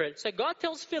stay near it. So God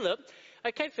tells Philip,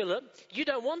 okay, Philip, you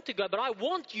don't want to go, but I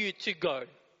want you to go.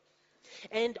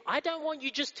 And I don't want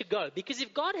you just to go, because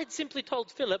if God had simply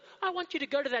told Philip, I want you to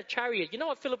go to that chariot, you know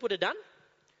what Philip would have done?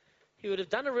 He would have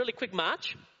done a really quick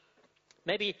march,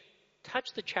 maybe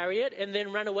touch the chariot and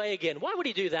then run away again. Why would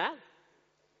he do that?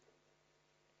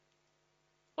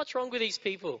 What's wrong with these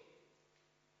people?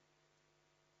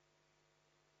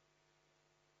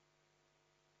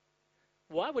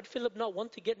 Why would Philip not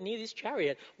want to get near this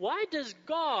chariot? Why does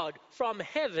God from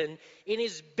heaven, in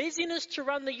his busyness to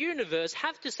run the universe,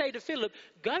 have to say to Philip,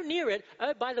 go near it.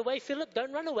 Oh, by the way, Philip,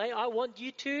 don't run away. I want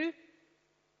you to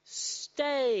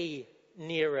stay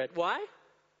near it. Why?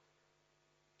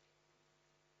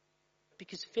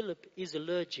 Because Philip is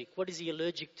allergic. What is he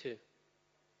allergic to?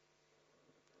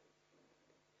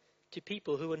 To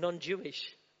people who are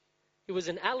non-Jewish. It was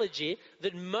an allergy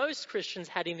that most Christians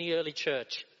had in the early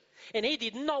church. And he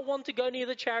did not want to go near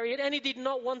the chariot, and he did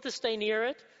not want to stay near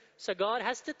it. So God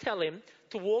has to tell him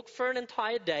to walk for an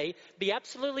entire day, be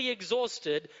absolutely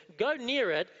exhausted, go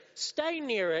near it, stay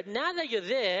near it. Now that you're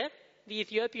there, the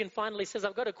Ethiopian finally says,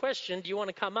 I've got a question. Do you want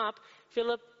to come up?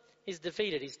 Philip is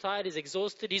defeated. He's tired. He's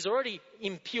exhausted. He's already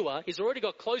impure. He's already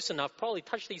got close enough, probably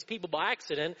touched these people by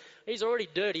accident. He's already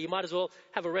dirty. You might as well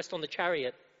have a rest on the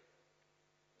chariot.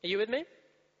 Are you with me?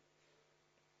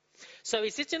 So he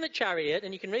sits in the chariot,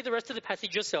 and you can read the rest of the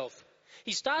passage yourself.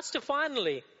 He starts to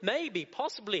finally, maybe,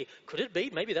 possibly, could it be?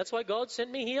 Maybe that's why God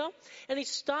sent me here. And he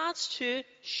starts to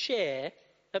share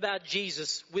about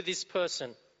Jesus with this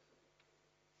person.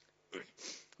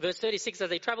 Verse 36, as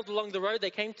they traveled along the road, they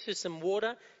came to some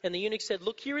water, and the eunuch said,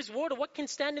 look, here is water. What can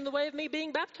stand in the way of me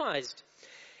being baptized?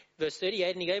 Verse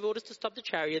 38, and he gave orders to stop the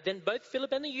chariot. Then both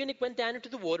Philip and the eunuch went down into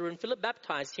the water, and Philip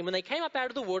baptized him. When they came up out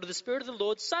of the water, the Spirit of the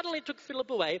Lord suddenly took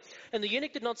Philip away, and the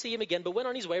eunuch did not see him again, but went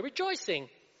on his way rejoicing.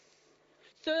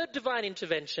 Third divine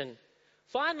intervention.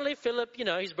 Finally, Philip,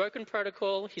 he's broken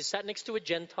protocol. He's sat next to a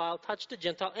Gentile, touched a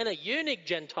Gentile, and a eunuch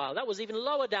Gentile. That was even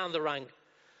lower down the rung.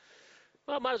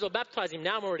 Well, I might as well baptize him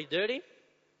now. I'm already dirty.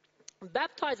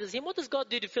 Baptizes him. What does God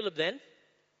do to Philip then?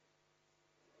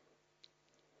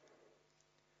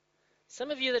 Some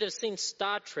of you that have seen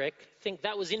Star Trek think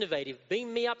that was innovative.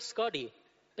 Beam me up, Scotty.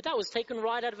 But that was taken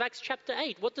right out of Acts chapter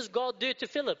 8. What does God do to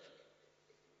Philip?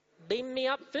 Beam me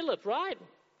up, Philip, right?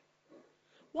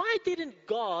 Why didn't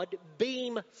God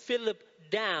beam Philip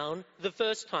down the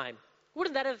first time?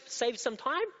 Wouldn't that have saved some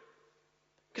time?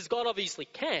 Because God obviously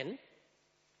can.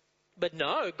 But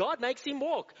no, God makes him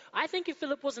walk. I think if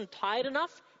Philip wasn't tired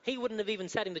enough, he wouldn't have even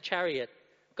sat in the chariot.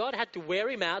 God had to wear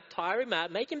him out, tire him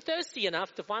out, make him thirsty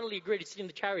enough to finally agree to sit in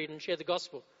the chariot and share the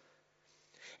gospel.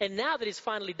 And now that he's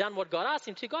finally done what God asked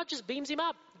him to, God just beams him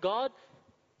up. God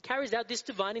carries out this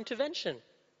divine intervention,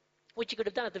 which he could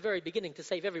have done at the very beginning to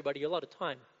save everybody a lot of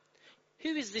time.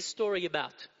 Who is this story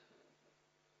about?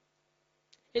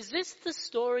 Is this the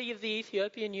story of the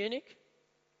Ethiopian eunuch?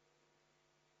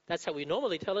 That's how we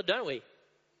normally tell it, don't we?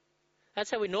 That's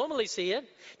how we normally see it.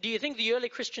 Do you think the early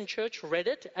Christian church read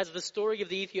it as the story of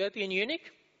the Ethiopian eunuch?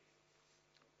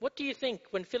 What do you think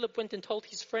when Philip went and told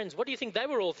his friends? What do you think they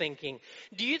were all thinking?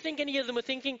 Do you think any of them were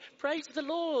thinking, praise the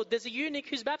Lord, there's a eunuch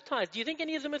who's baptized? Do you think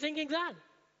any of them were thinking that?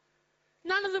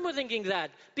 None of them were thinking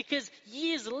that, because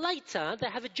years later they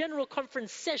have a general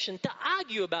conference session to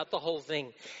argue about the whole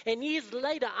thing. And years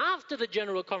later, after the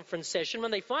general conference session,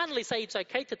 when they finally say it's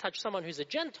okay to touch someone who's a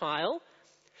Gentile,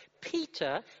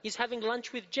 Peter is having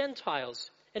lunch with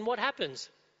Gentiles. And what happens?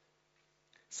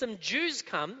 Some Jews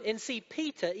come and see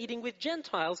Peter eating with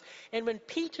Gentiles. And when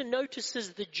Peter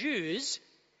notices the Jews,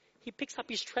 he picks up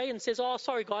his tray and says, oh,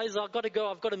 sorry guys, I've got to go.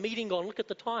 I've got a meeting on. Look at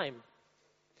the time.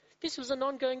 This was an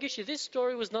ongoing issue. This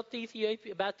story was not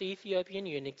about the Ethiopian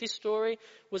eunuch. This story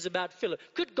was about Philip.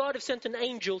 Could God have sent an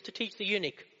angel to teach the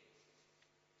eunuch?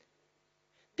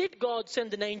 Did God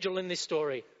send an angel in this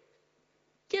story?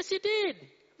 Yes, he did.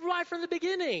 Right from the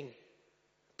beginning.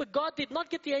 But God did not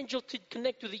get the angel to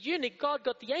connect with the eunuch. God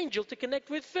got the angel to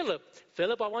connect with Philip.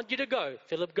 Philip, I want you to go.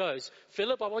 Philip goes.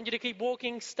 Philip, I want you to keep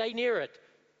walking. Stay near it.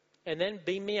 And then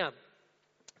beam me up.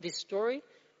 This story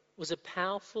was a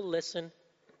powerful lesson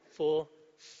for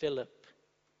Philip.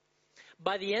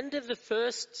 By the end of the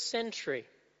first century,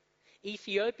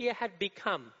 Ethiopia had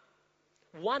become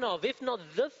one of, if not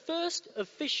the first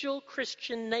official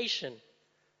Christian nation.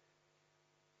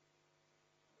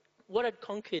 What had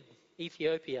conquered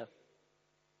Ethiopia?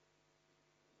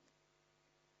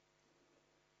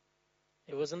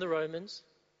 It wasn't the Romans.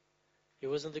 It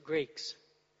wasn't the Greeks.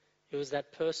 It was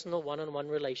that personal one-on-one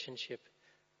relationship.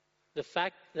 The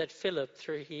fact that Philip,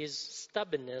 through his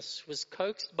stubbornness, was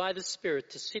coaxed by the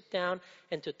Spirit to sit down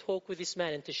and to talk with this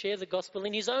man and to share the gospel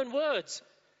in his own words.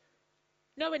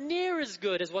 Nowhere near as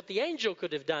good as what the angel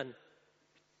could have done.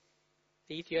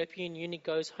 The Ethiopian eunuch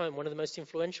goes home, one of the most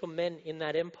influential men in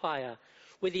that empire.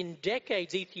 Within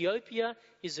decades, Ethiopia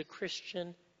is a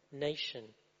Christian nation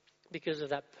because of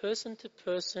that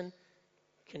person-to-person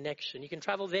connection. You can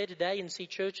travel there today and see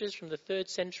churches from the 3rd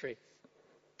century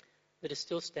that are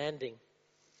still standing.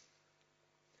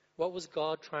 What was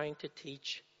God trying to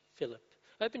teach Philip?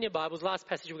 Open your Bibles. Last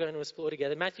passage we're going to explore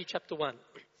together. Matthew chapter 1.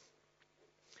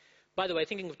 By the way,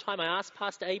 thinking of time, I asked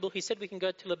Pastor Abel. He said we can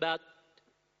go till about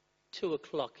 2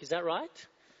 o'clock. Is that right?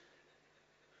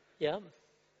 Yeah.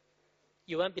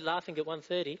 You won't be laughing at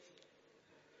 1:30.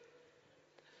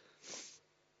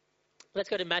 Let's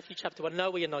go to Matthew chapter 1.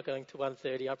 No, we are not going to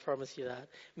 1:30. I promise you that.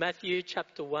 Matthew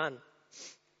chapter 1.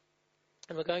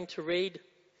 And we're going to read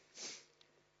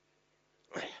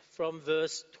from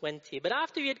verse 20. But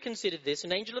after he had considered this,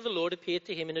 an angel of the Lord appeared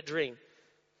to him in a dream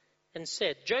and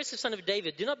said, Joseph, son of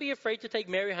David, do not be afraid to take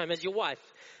Mary home as your wife,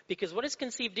 because what is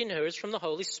conceived in her is from the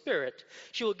Holy Spirit.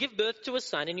 She will give birth to a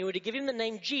son, and you are to give him the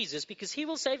name Jesus, because he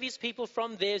will save his people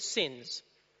from their sins.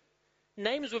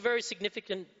 Names were very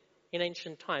significant in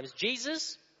ancient times.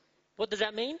 Jesus, what does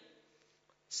that mean?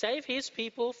 Save his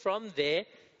people from their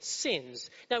sins.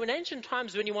 Now, in ancient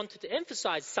times, when you wanted to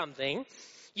emphasize something,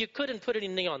 you couldn't put it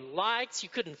in neon lights, you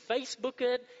couldn't Facebook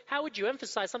it. How would you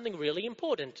emphasize something really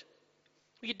important?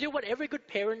 You do what every good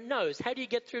parent knows. How do you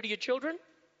get through to your children?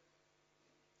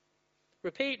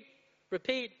 Repeat,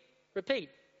 repeat, repeat.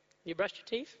 Have you brushed your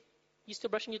teeth? You still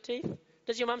brushing your teeth?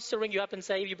 Does your mum still ring you up and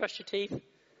say, have you brushed your teeth?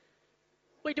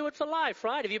 We do it for life,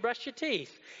 right? Have you brushed your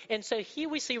teeth? And so here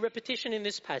we see repetition in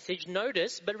this passage.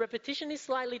 Notice, but repetition is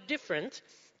slightly different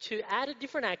to add a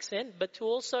different accent, but to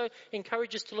also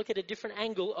encourage us to look at a different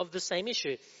angle of the same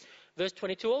issue. Verse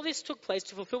 22, all this took place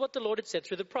to fulfill what the Lord had said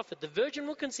through the prophet. The virgin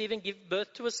will conceive and give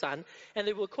birth to a son, and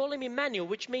they will call him Emmanuel,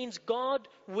 which means God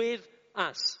with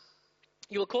us.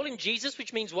 You will call him Jesus,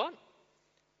 which means what?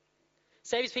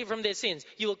 Save his people from their sins.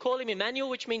 You will call him Emmanuel,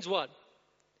 which means what?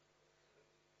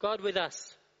 God with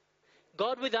us.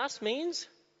 God with us means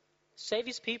save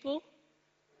his people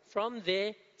from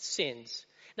their sins.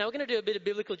 Now we're going to do a bit of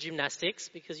biblical gymnastics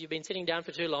because you've been sitting down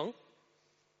for too long.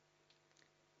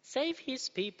 Save his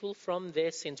people from their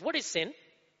sins. What is sin?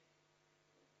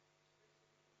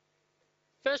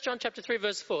 1 John chapter 3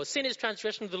 verse 4. Sin is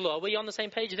transgression of the law. Were you on the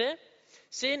same page there?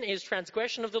 Sin is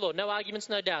transgression of the law. No arguments,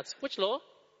 no doubts. Which law?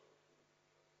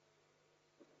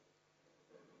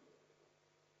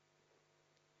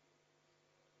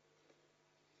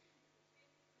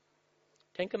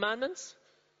 Ten Commandments,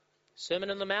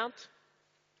 Sermon on the Mount,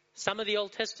 some of the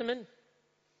Old Testament.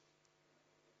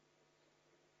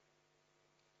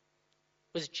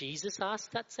 Was Jesus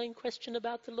asked that same question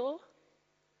about the law?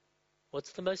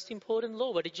 What's the most important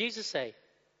law? What did Jesus say?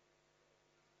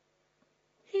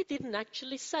 He didn't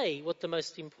actually say what the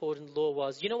most important law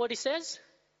was. You know what he says?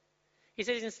 He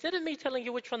says, instead of me telling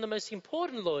you which one the most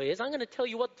important law is, I'm going to tell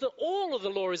you what all of the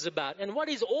law is about. And what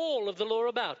is all of the law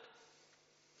about?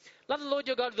 Love the Lord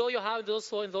your God with all your heart, with all your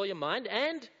soul, and with all your mind,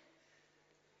 and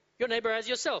your neighbor as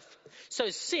yourself. So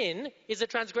sin is a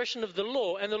transgression of the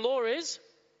law, and the law is,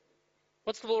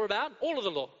 what's the law about? All of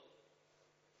the law.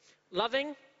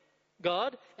 Loving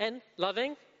God and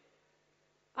loving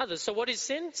others. So what is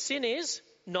sin? Sin is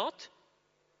not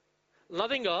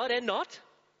loving God and not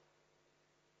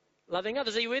loving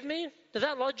others. Are you with me? Does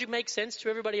that logic make sense to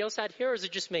everybody else out here, or is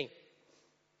it just me?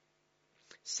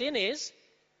 Sin is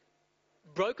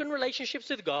broken relationships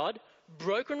with God,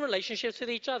 broken relationships with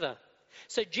each other.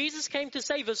 So Jesus came to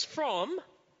save us from,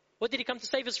 what did he come to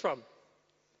save us from?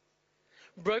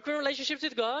 Broken relationships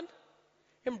with God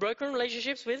and broken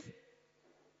relationships with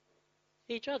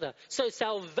each other. So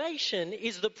salvation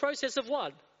is the process of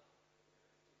what?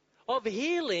 Of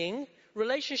healing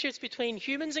relationships between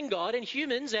humans and God and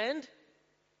humans and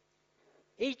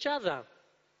each other.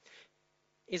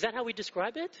 Is that how we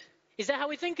describe it? Is that how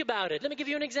we think about it? Let me give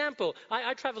you an example.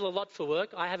 I travel a lot for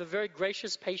work. I have a very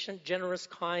gracious, patient, generous,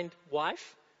 kind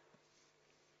wife.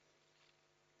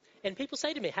 And people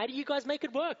say to me, how do you guys make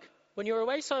it work when you're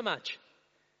away so much?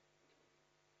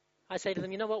 I say to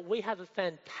them, you know what? We have a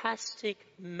fantastic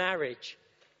marriage.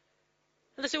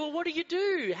 And they say, well, what do you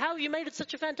do? How have you made it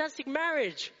such a fantastic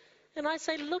marriage? And I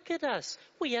say, look at us.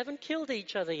 We haven't killed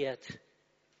each other yet.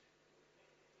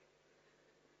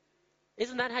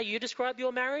 Isn't that how you describe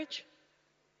your marriage?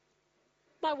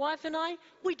 My wife and I,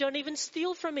 we don't even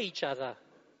steal from each other.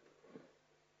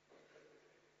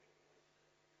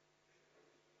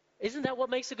 Isn't that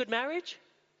what makes a good marriage?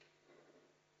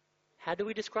 How do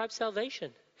we describe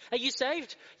salvation? Are you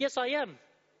saved? Yes, I am.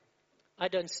 I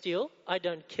don't steal. I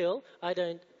don't kill. I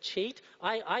don't cheat.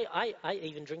 I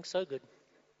even drink so good.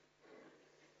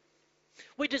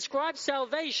 We describe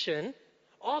salvation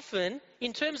often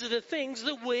in terms of the things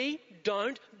that we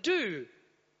don't do.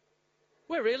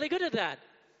 We're really good at that.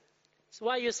 So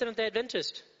why are you a Seventh-day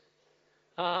Adventist?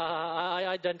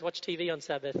 I don't watch TV on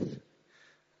Sabbath.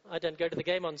 I don't go to the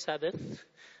game on Sabbath.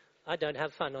 I don't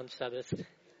have fun on Sabbath.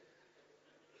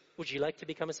 Would you like to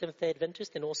become a Seventh-day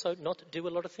Adventist and also not do a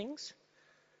lot of things?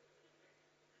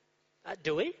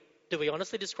 Do we? Do we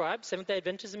honestly describe Seventh-day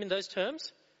Adventism in those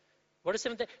terms? What is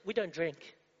Seventh-day? We don't drink.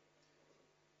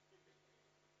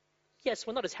 Yes,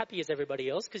 we're not as happy as everybody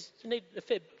else because you need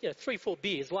 3-4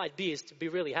 beers, light beers, to be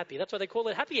really happy. That's why they call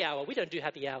it happy hour. We don't do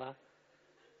happy hour.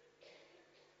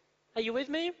 Are you with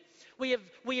me?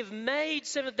 We have made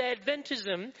Seventh-day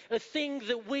Adventism a thing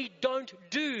that we don't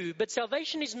do. But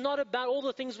salvation is not about all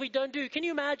the things we don't do. Can you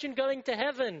imagine going to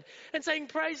heaven and saying,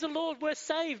 praise the Lord, we're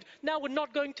saved. Now we're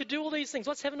not going to do all these things.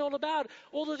 What's heaven all about?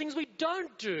 All the things we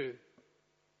don't do.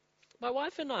 My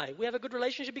wife and I, we have a good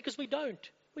relationship because we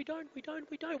don't. We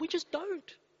just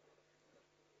don't.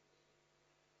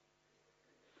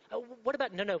 What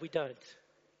about, no, we don't.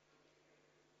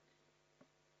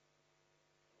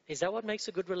 Is that what makes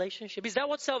a good relationship? Is that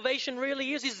what salvation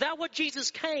really is? Is that what Jesus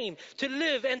came to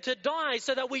live and to die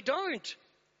so that we don't?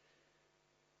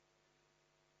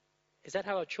 Is that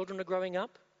how our children are growing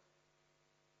up?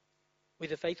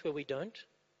 With a faith where we don't?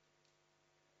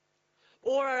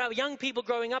 Or are our young people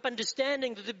growing up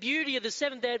understanding that the beauty of the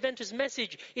Seventh-day Adventist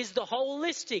message is the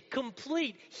holistic,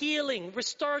 complete, healing,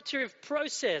 restorative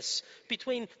process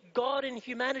between God and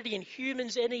humanity and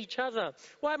humans and each other?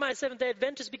 Why am I a Seventh-day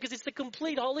Adventist? Because it's the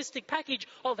complete, holistic package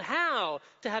of how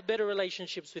to have better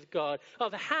relationships with God,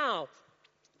 of how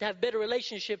to have better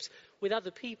relationships with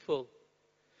other people.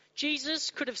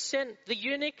 Jesus could have sent the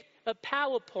eunuch a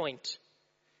PowerPoint.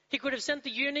 He could have sent the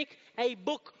eunuch a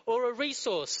book or a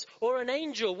resource or an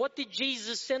angel. What did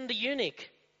Jesus send the eunuch?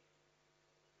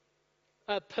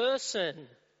 A person.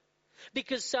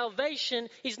 Because salvation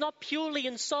is not purely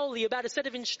and solely about a set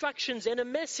of instructions and a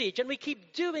message. And we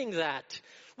keep doing that.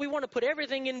 We want to put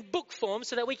everything in book form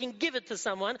so that we can give it to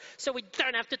someone so we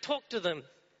don't have to talk to them.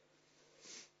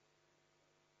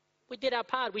 We did our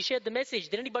part. We shared the message.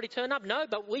 Did anybody turn up? No,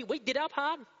 but we did our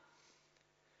part.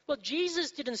 Well,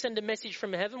 Jesus didn't send a message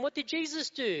from heaven. What did Jesus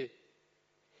do?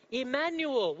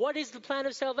 Emmanuel. What is the plan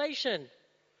of salvation?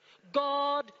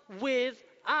 God with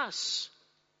us.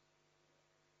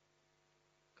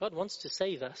 God wants to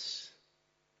save us.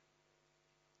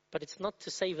 But it's not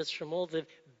to save us from all the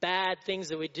bad things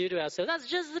that we do to ourselves. That's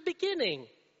just the beginning.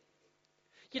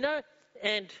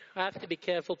 And I have to be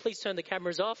careful. Please turn the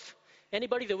cameras off.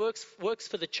 Anybody that works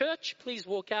for the church, please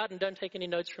walk out and don't take any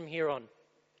notes from here on.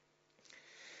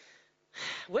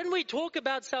 When we talk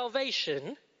about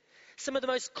salvation, some of the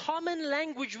most common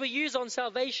language we use on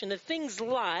salvation are things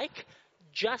like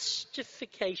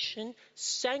justification,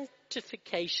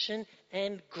 sanctification,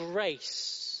 and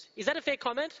grace. Is that a fair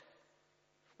comment?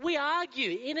 We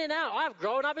argue in and out. I've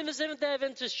grown up in the Seventh-day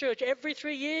Adventist Church. Every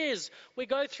 3 years we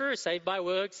go through saved by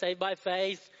works, saved by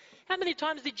faith. How many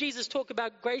times did Jesus talk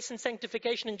about grace and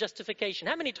sanctification and justification?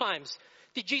 How many times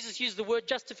did Jesus use the word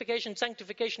justification,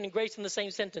 sanctification, and grace in the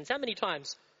same sentence? How many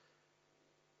times?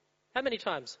 How many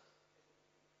times?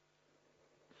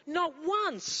 Not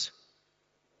once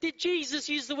did Jesus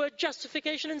use the word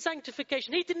justification and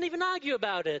sanctification. He didn't even argue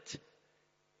about it.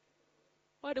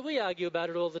 Why do we argue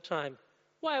about it all the time?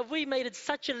 Why have we made it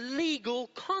such a legal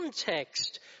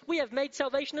context? We have made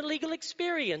salvation a legal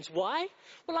experience. Why?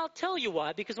 Well, I'll tell you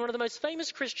why. Because one of the most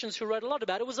famous Christians who wrote a lot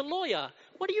about it was a lawyer.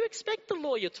 What do you expect a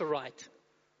lawyer to write?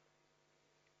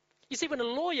 You see, when a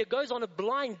lawyer goes on a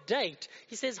blind date,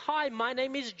 he says, "Hi, my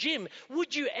name is Jim.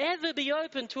 Would you ever be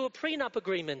open to a prenup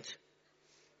agreement?"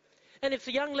 And if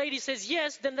the young lady says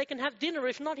yes, then they can have dinner.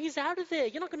 If not, he's out of there.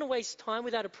 You're not going to waste time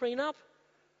without a prenup.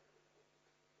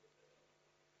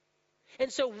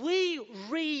 And so we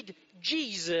read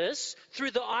Jesus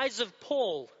through the eyes of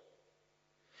Paul.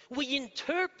 We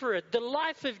interpret the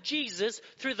life of Jesus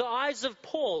through the eyes of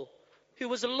Paul, who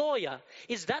was a lawyer.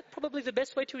 Is that probably the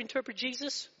best way to interpret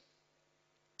Jesus?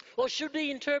 Or should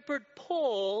we interpret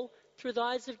Paul through the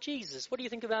eyes of Jesus? What do you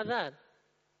think about that?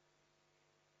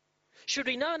 Should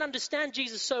we know and understand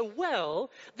Jesus so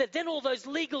well that then all those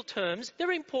legal terms,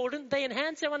 they're important, they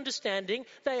enhance our understanding,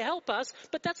 they help us,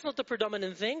 but that's not the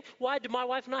predominant thing. Why do my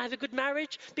wife and I have a good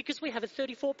marriage? Because we have a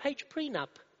 34-page prenup.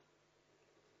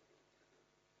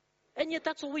 And yet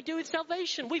that's all we do with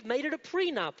salvation. We've made it a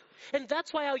prenup. And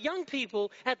that's why our young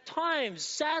people at times,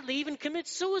 sadly, even commit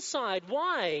suicide.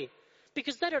 Why?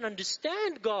 Because they don't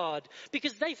understand God.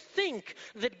 Because they think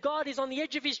that God is on the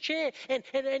edge of his chair. And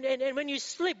when you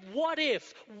slip, what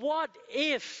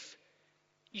if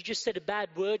you just said a bad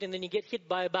word and then you get hit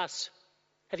by a bus?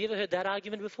 Have you ever heard that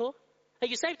argument before? Are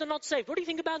you saved or not saved? What do you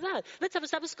think about that? Let's have a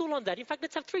Sabbath school on that. In fact,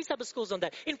 let's have 3 Sabbath schools on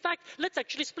that. In fact, let's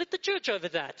actually split the church over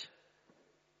that.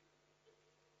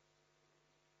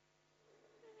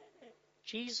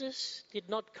 Jesus did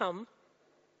not come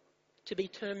to be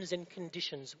terms and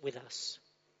conditions with us.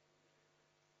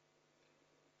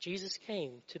 Jesus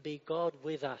came to be God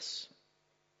with us.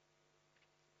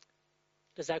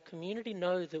 Does our community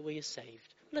know that we are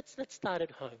saved? Let's start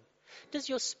at home. Does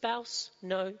your spouse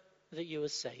know that you are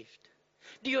saved?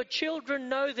 Do your children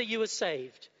know that you are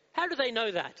saved? How do they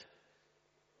know that?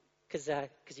 Because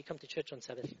you come to church on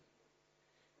Sabbath.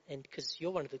 And because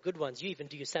you're one of the good ones, you even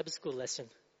do your Sabbath school lesson.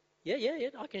 Yeah,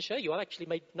 I can show you. I actually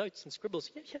made notes and scribbles.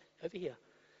 Yeah, over here.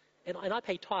 And I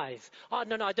pay tithe. Oh,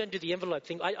 no, I don't do the envelope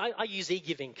thing. I use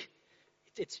e-giving.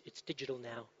 It's digital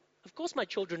now. Of course my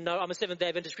children know I'm a Seventh-day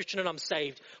Adventist Christian and I'm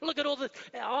saved. Look at all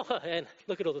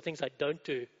the things I don't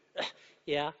do.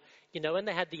 Yeah, when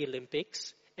they had the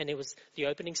Olympics and it was the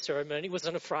opening ceremony was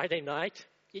on a Friday night.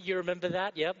 You remember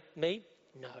that? Yep, me?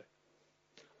 No.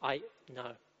 I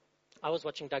was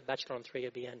watching Doug Batchelor on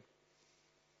 3ABN.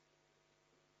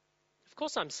 Of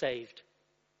course I'm saved.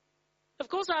 Of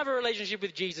course I have a relationship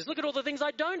with Jesus. Look at all the things I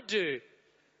don't do.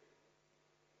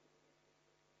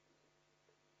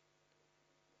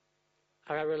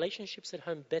 Are our relationships at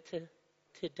home better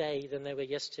today than they were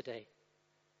yesterday?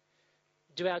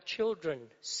 Do our children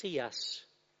see us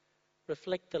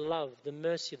reflect the love, the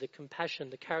mercy, the compassion,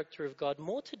 the character of God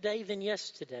more today than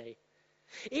yesterday?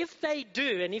 If they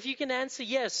do, and if you can answer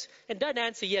yes, and don't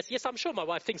answer yes, I'm sure my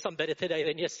wife thinks I'm better today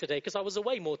than yesterday because I was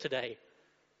away more today.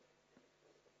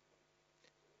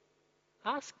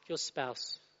 Ask your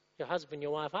spouse, your husband,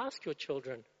 your wife, ask your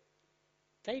children.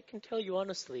 They can tell you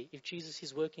honestly if Jesus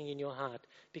is working in your heart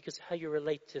because how you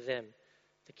relate to them,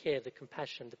 the care, the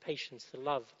compassion, the patience, the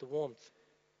love, the warmth,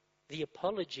 the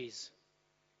apologies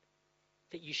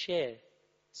that you share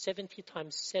 70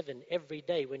 times 7 every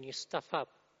day when you stuff up.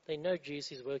 They know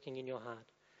Jesus is working in your heart.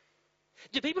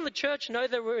 Do people at church know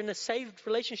that we're in a saved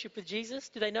relationship with Jesus?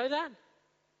 Do they know that?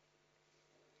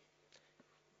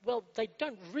 Well, they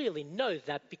don't really know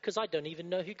that because I don't even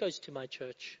know who goes to my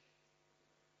church.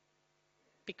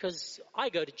 Because I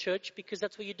go to church because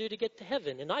that's what you do to get to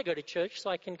heaven. And I go to church so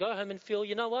I can go home and feel,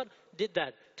 you know what? Did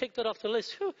that. Tick that off the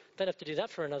list. Whew, don't have to do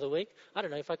that for another week. I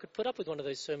don't know if I could put up with one of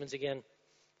those sermons again.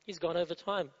 He's gone over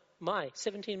time. My,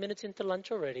 17 minutes into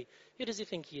lunch already. Who does he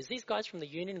think he is? These guys from the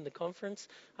union and the conference?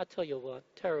 I tell you what,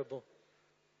 terrible.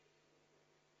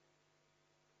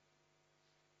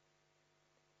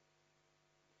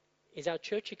 Is our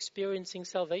church experiencing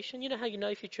salvation? You know how you know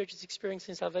if your church is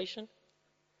experiencing salvation?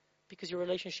 Because your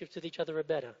relationships with each other are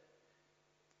better.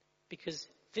 Because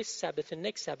this Sabbath and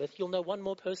next Sabbath, you'll know one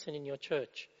more person in your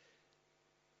church.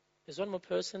 There's one more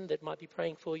person that might be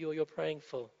praying for you or you're praying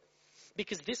for.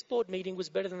 Because this board meeting was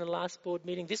better than the last board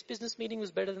meeting. This business meeting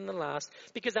was better than the last.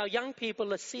 Because our young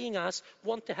people are seeing us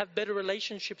want to have better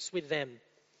relationships with them.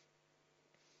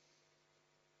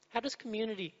 How does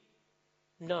community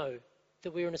know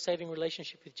that we're in a saving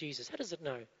relationship with Jesus? How does it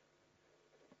know?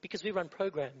 Because we run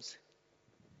programs.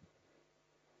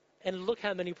 And look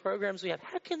how many programs we have.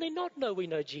 How can they not know we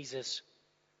know Jesus?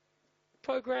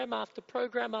 Program after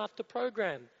program after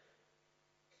program.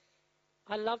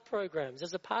 I love programs.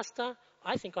 As a pastor,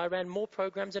 I think I ran more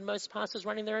programs than most pastors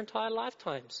running their entire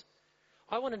lifetimes.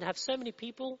 I wanted to have so many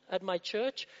people at my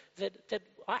church that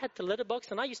I had to letterbox,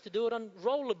 and I used to do it on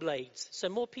rollerblades so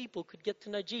more people could get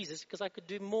to know Jesus because I could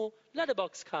do more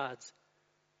letterbox cards.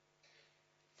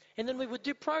 And then we would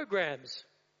do programs.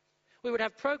 We would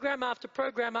have program after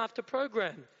program after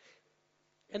program.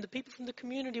 And the people from the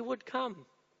community would come.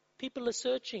 People are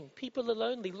searching. People are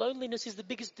lonely. Loneliness is the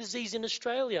biggest disease in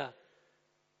Australia.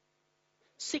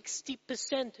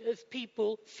 60% of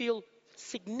people feel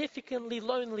significantly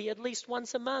lonely at least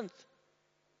once a month.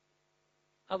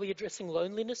 Are we addressing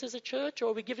loneliness as a church, or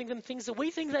are we giving them things that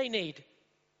we think they need?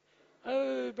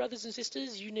 Oh, brothers and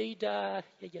sisters, you need,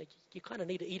 you kind of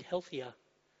need to eat healthier.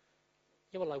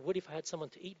 Yeah, well, I would if I had someone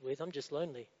to eat with. I'm just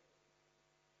lonely.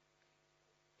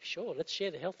 Sure, let's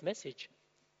share the health message.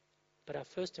 But our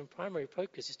first and primary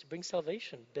focus is to bring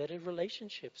salvation, better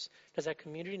relationships. Does our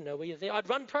community know we're there? I'd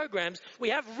run programs. We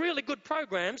have really good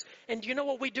programs. And do you know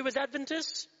what we do as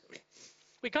Adventists?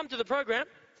 We come to the program.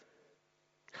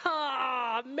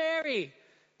 Mary.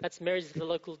 That's Mary's the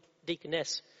local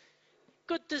deaconess.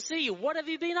 Good to see you. What have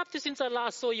you been up to since I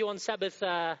last saw you on Sabbath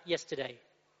yesterday?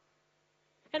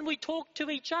 And we talk to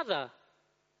each other.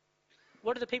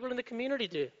 What do the people in the community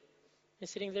do? They're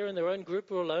sitting there in their own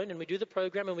group or alone, and we do the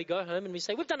program, and we go home and we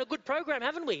say, we've done a good program,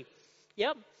 haven't we?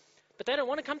 Yep. But they don't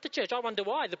want to come to church. I wonder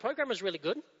why. The program was really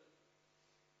good.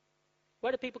 Why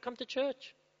do people come to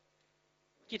church?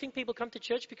 Do you think people come to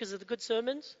church because of the good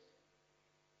sermons?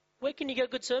 Where can you get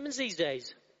good sermons these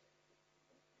days?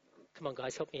 Come on,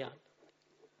 guys, help me out.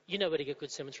 You know where to get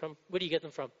good sermons from. Where do you get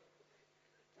them from?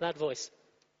 Loud voice.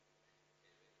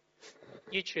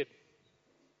 YouTube.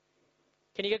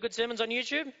 Can you get good sermons on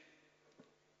YouTube?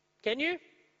 Can you? You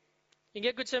can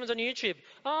get good sermons on YouTube.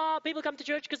 People come to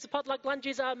church because the potluck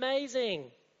lunches are amazing.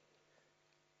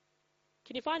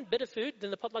 Can you find better food than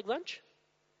the potluck lunch?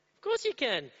 Of course you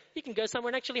can. You can go somewhere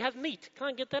and actually have meat.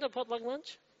 Can't get that at potluck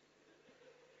lunch.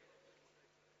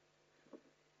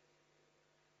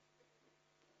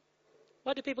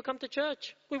 Why do people come to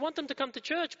church? We want them to come to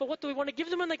church, but what do we want to give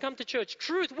them when they come to church?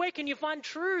 Truth. Where can you find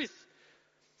truth?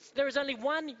 There is only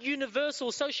one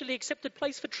universal, socially accepted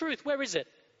place for truth. Where is it?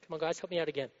 Come on, guys, help me out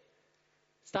again.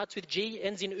 Starts with G,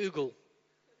 ends in Oogle.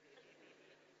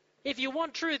 If you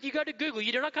want truth, you go to Google.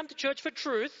 You do not come to church for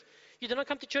truth. You do not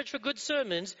come to church for good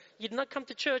sermons. You do not come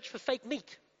to church for fake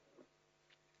meat.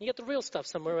 You get the real stuff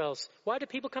somewhere else. Why do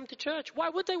people come to church? Why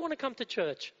would they want to come to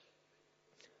church?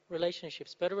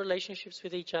 Relationships, better relationships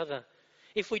with each other.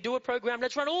 If we do a program,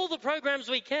 let's run all the programs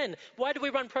we can. Why do we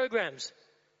run programs?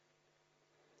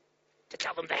 To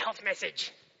tell them the health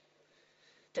message.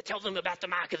 To tell them about the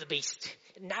mark of the beast.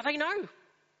 Now they know.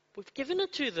 We've given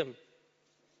it to them.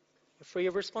 We're free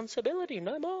of responsibility.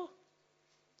 No more.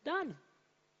 Done.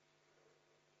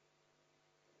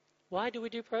 Why do we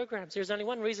do programs? There's only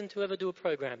one reason to ever do a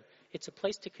program. It's a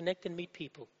place to connect and meet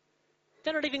people.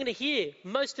 They're not even going to hear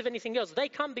most of anything else. They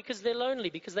come because they're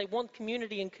lonely, because they want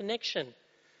community and connection.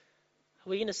 Are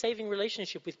we in a saving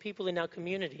relationship with people in our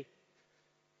community?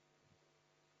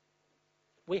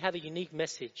 We have a unique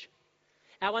message.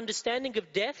 Our understanding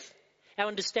of death, our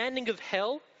understanding of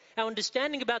hell, our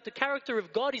understanding about the character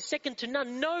of God is second to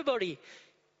none. Nobody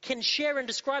can share and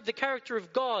describe the character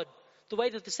of God the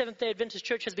way that the Seventh-day Adventist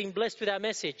Church has been blessed with our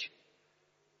message.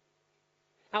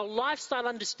 Our lifestyle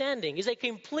understanding is a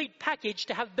complete package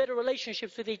to have better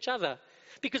relationships with each other.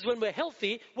 Because when we're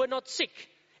healthy, we're not sick.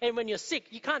 And when you're sick,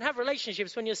 you can't have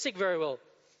relationships when you're sick very well.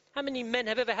 How many men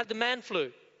have ever had the man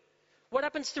flu? What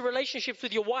happens to relationships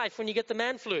with your wife when you get the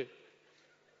man flu?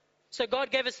 So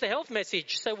God gave us the health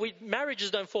message so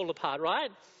marriages don't fall apart, right?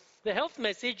 The health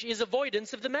message is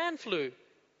avoidance of the man flu.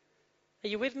 Are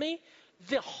you with me?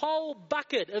 The whole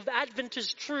bucket of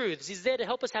Adventist truths is there to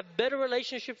help us have better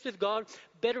relationships with God,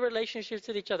 better relationships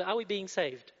with each other. Are we being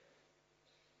saved?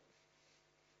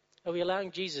 Are we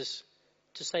allowing Jesus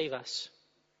to save us?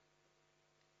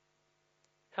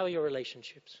 How are your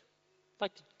relationships? I'd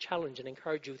like to challenge and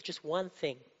encourage you with just one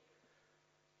thing.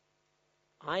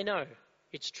 I know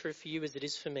it's true for you as it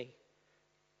is for me.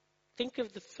 Think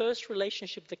of the first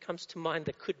relationship that comes to mind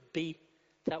that could be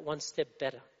that one step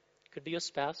better. It could be your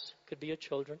spouse, it could be your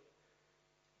children,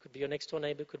 it could be your next door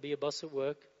neighbor, it could be your boss at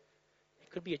work, it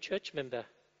could be a church member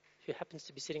who happens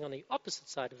to be sitting on the opposite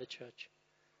side of the church.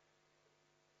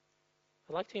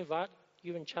 I'd like to invite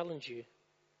you and challenge you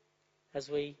as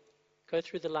we go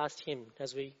through the last hymn,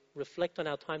 as we reflect on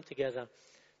our time together,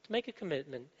 to make a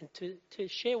commitment and to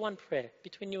share one prayer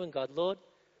between you and God. Lord,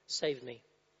 save me.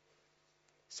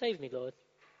 Save me, Lord.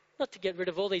 Not to get rid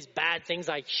of all these bad things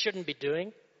I shouldn't be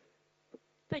doing.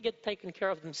 They get taken care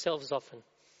of themselves often.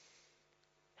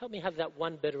 Help me have that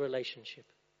one better relationship.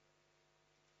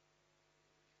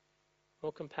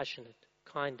 More compassionate,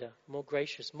 kinder, more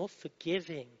gracious, more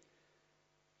forgiving.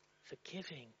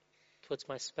 Forgiving towards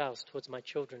my spouse, towards my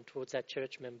children, towards that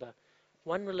church member.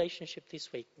 One relationship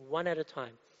this week, one at a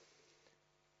time.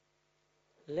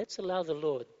 Let's allow the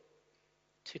Lord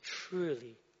to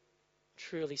truly,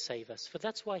 truly save us. For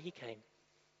that's why he came.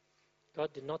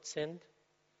 God did not send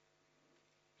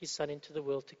his Son into the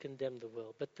world to condemn the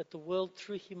world, but that the world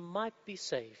through him might be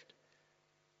saved.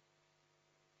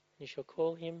 You shall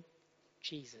call him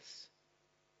Jesus,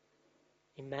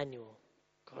 Emmanuel,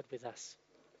 God with us.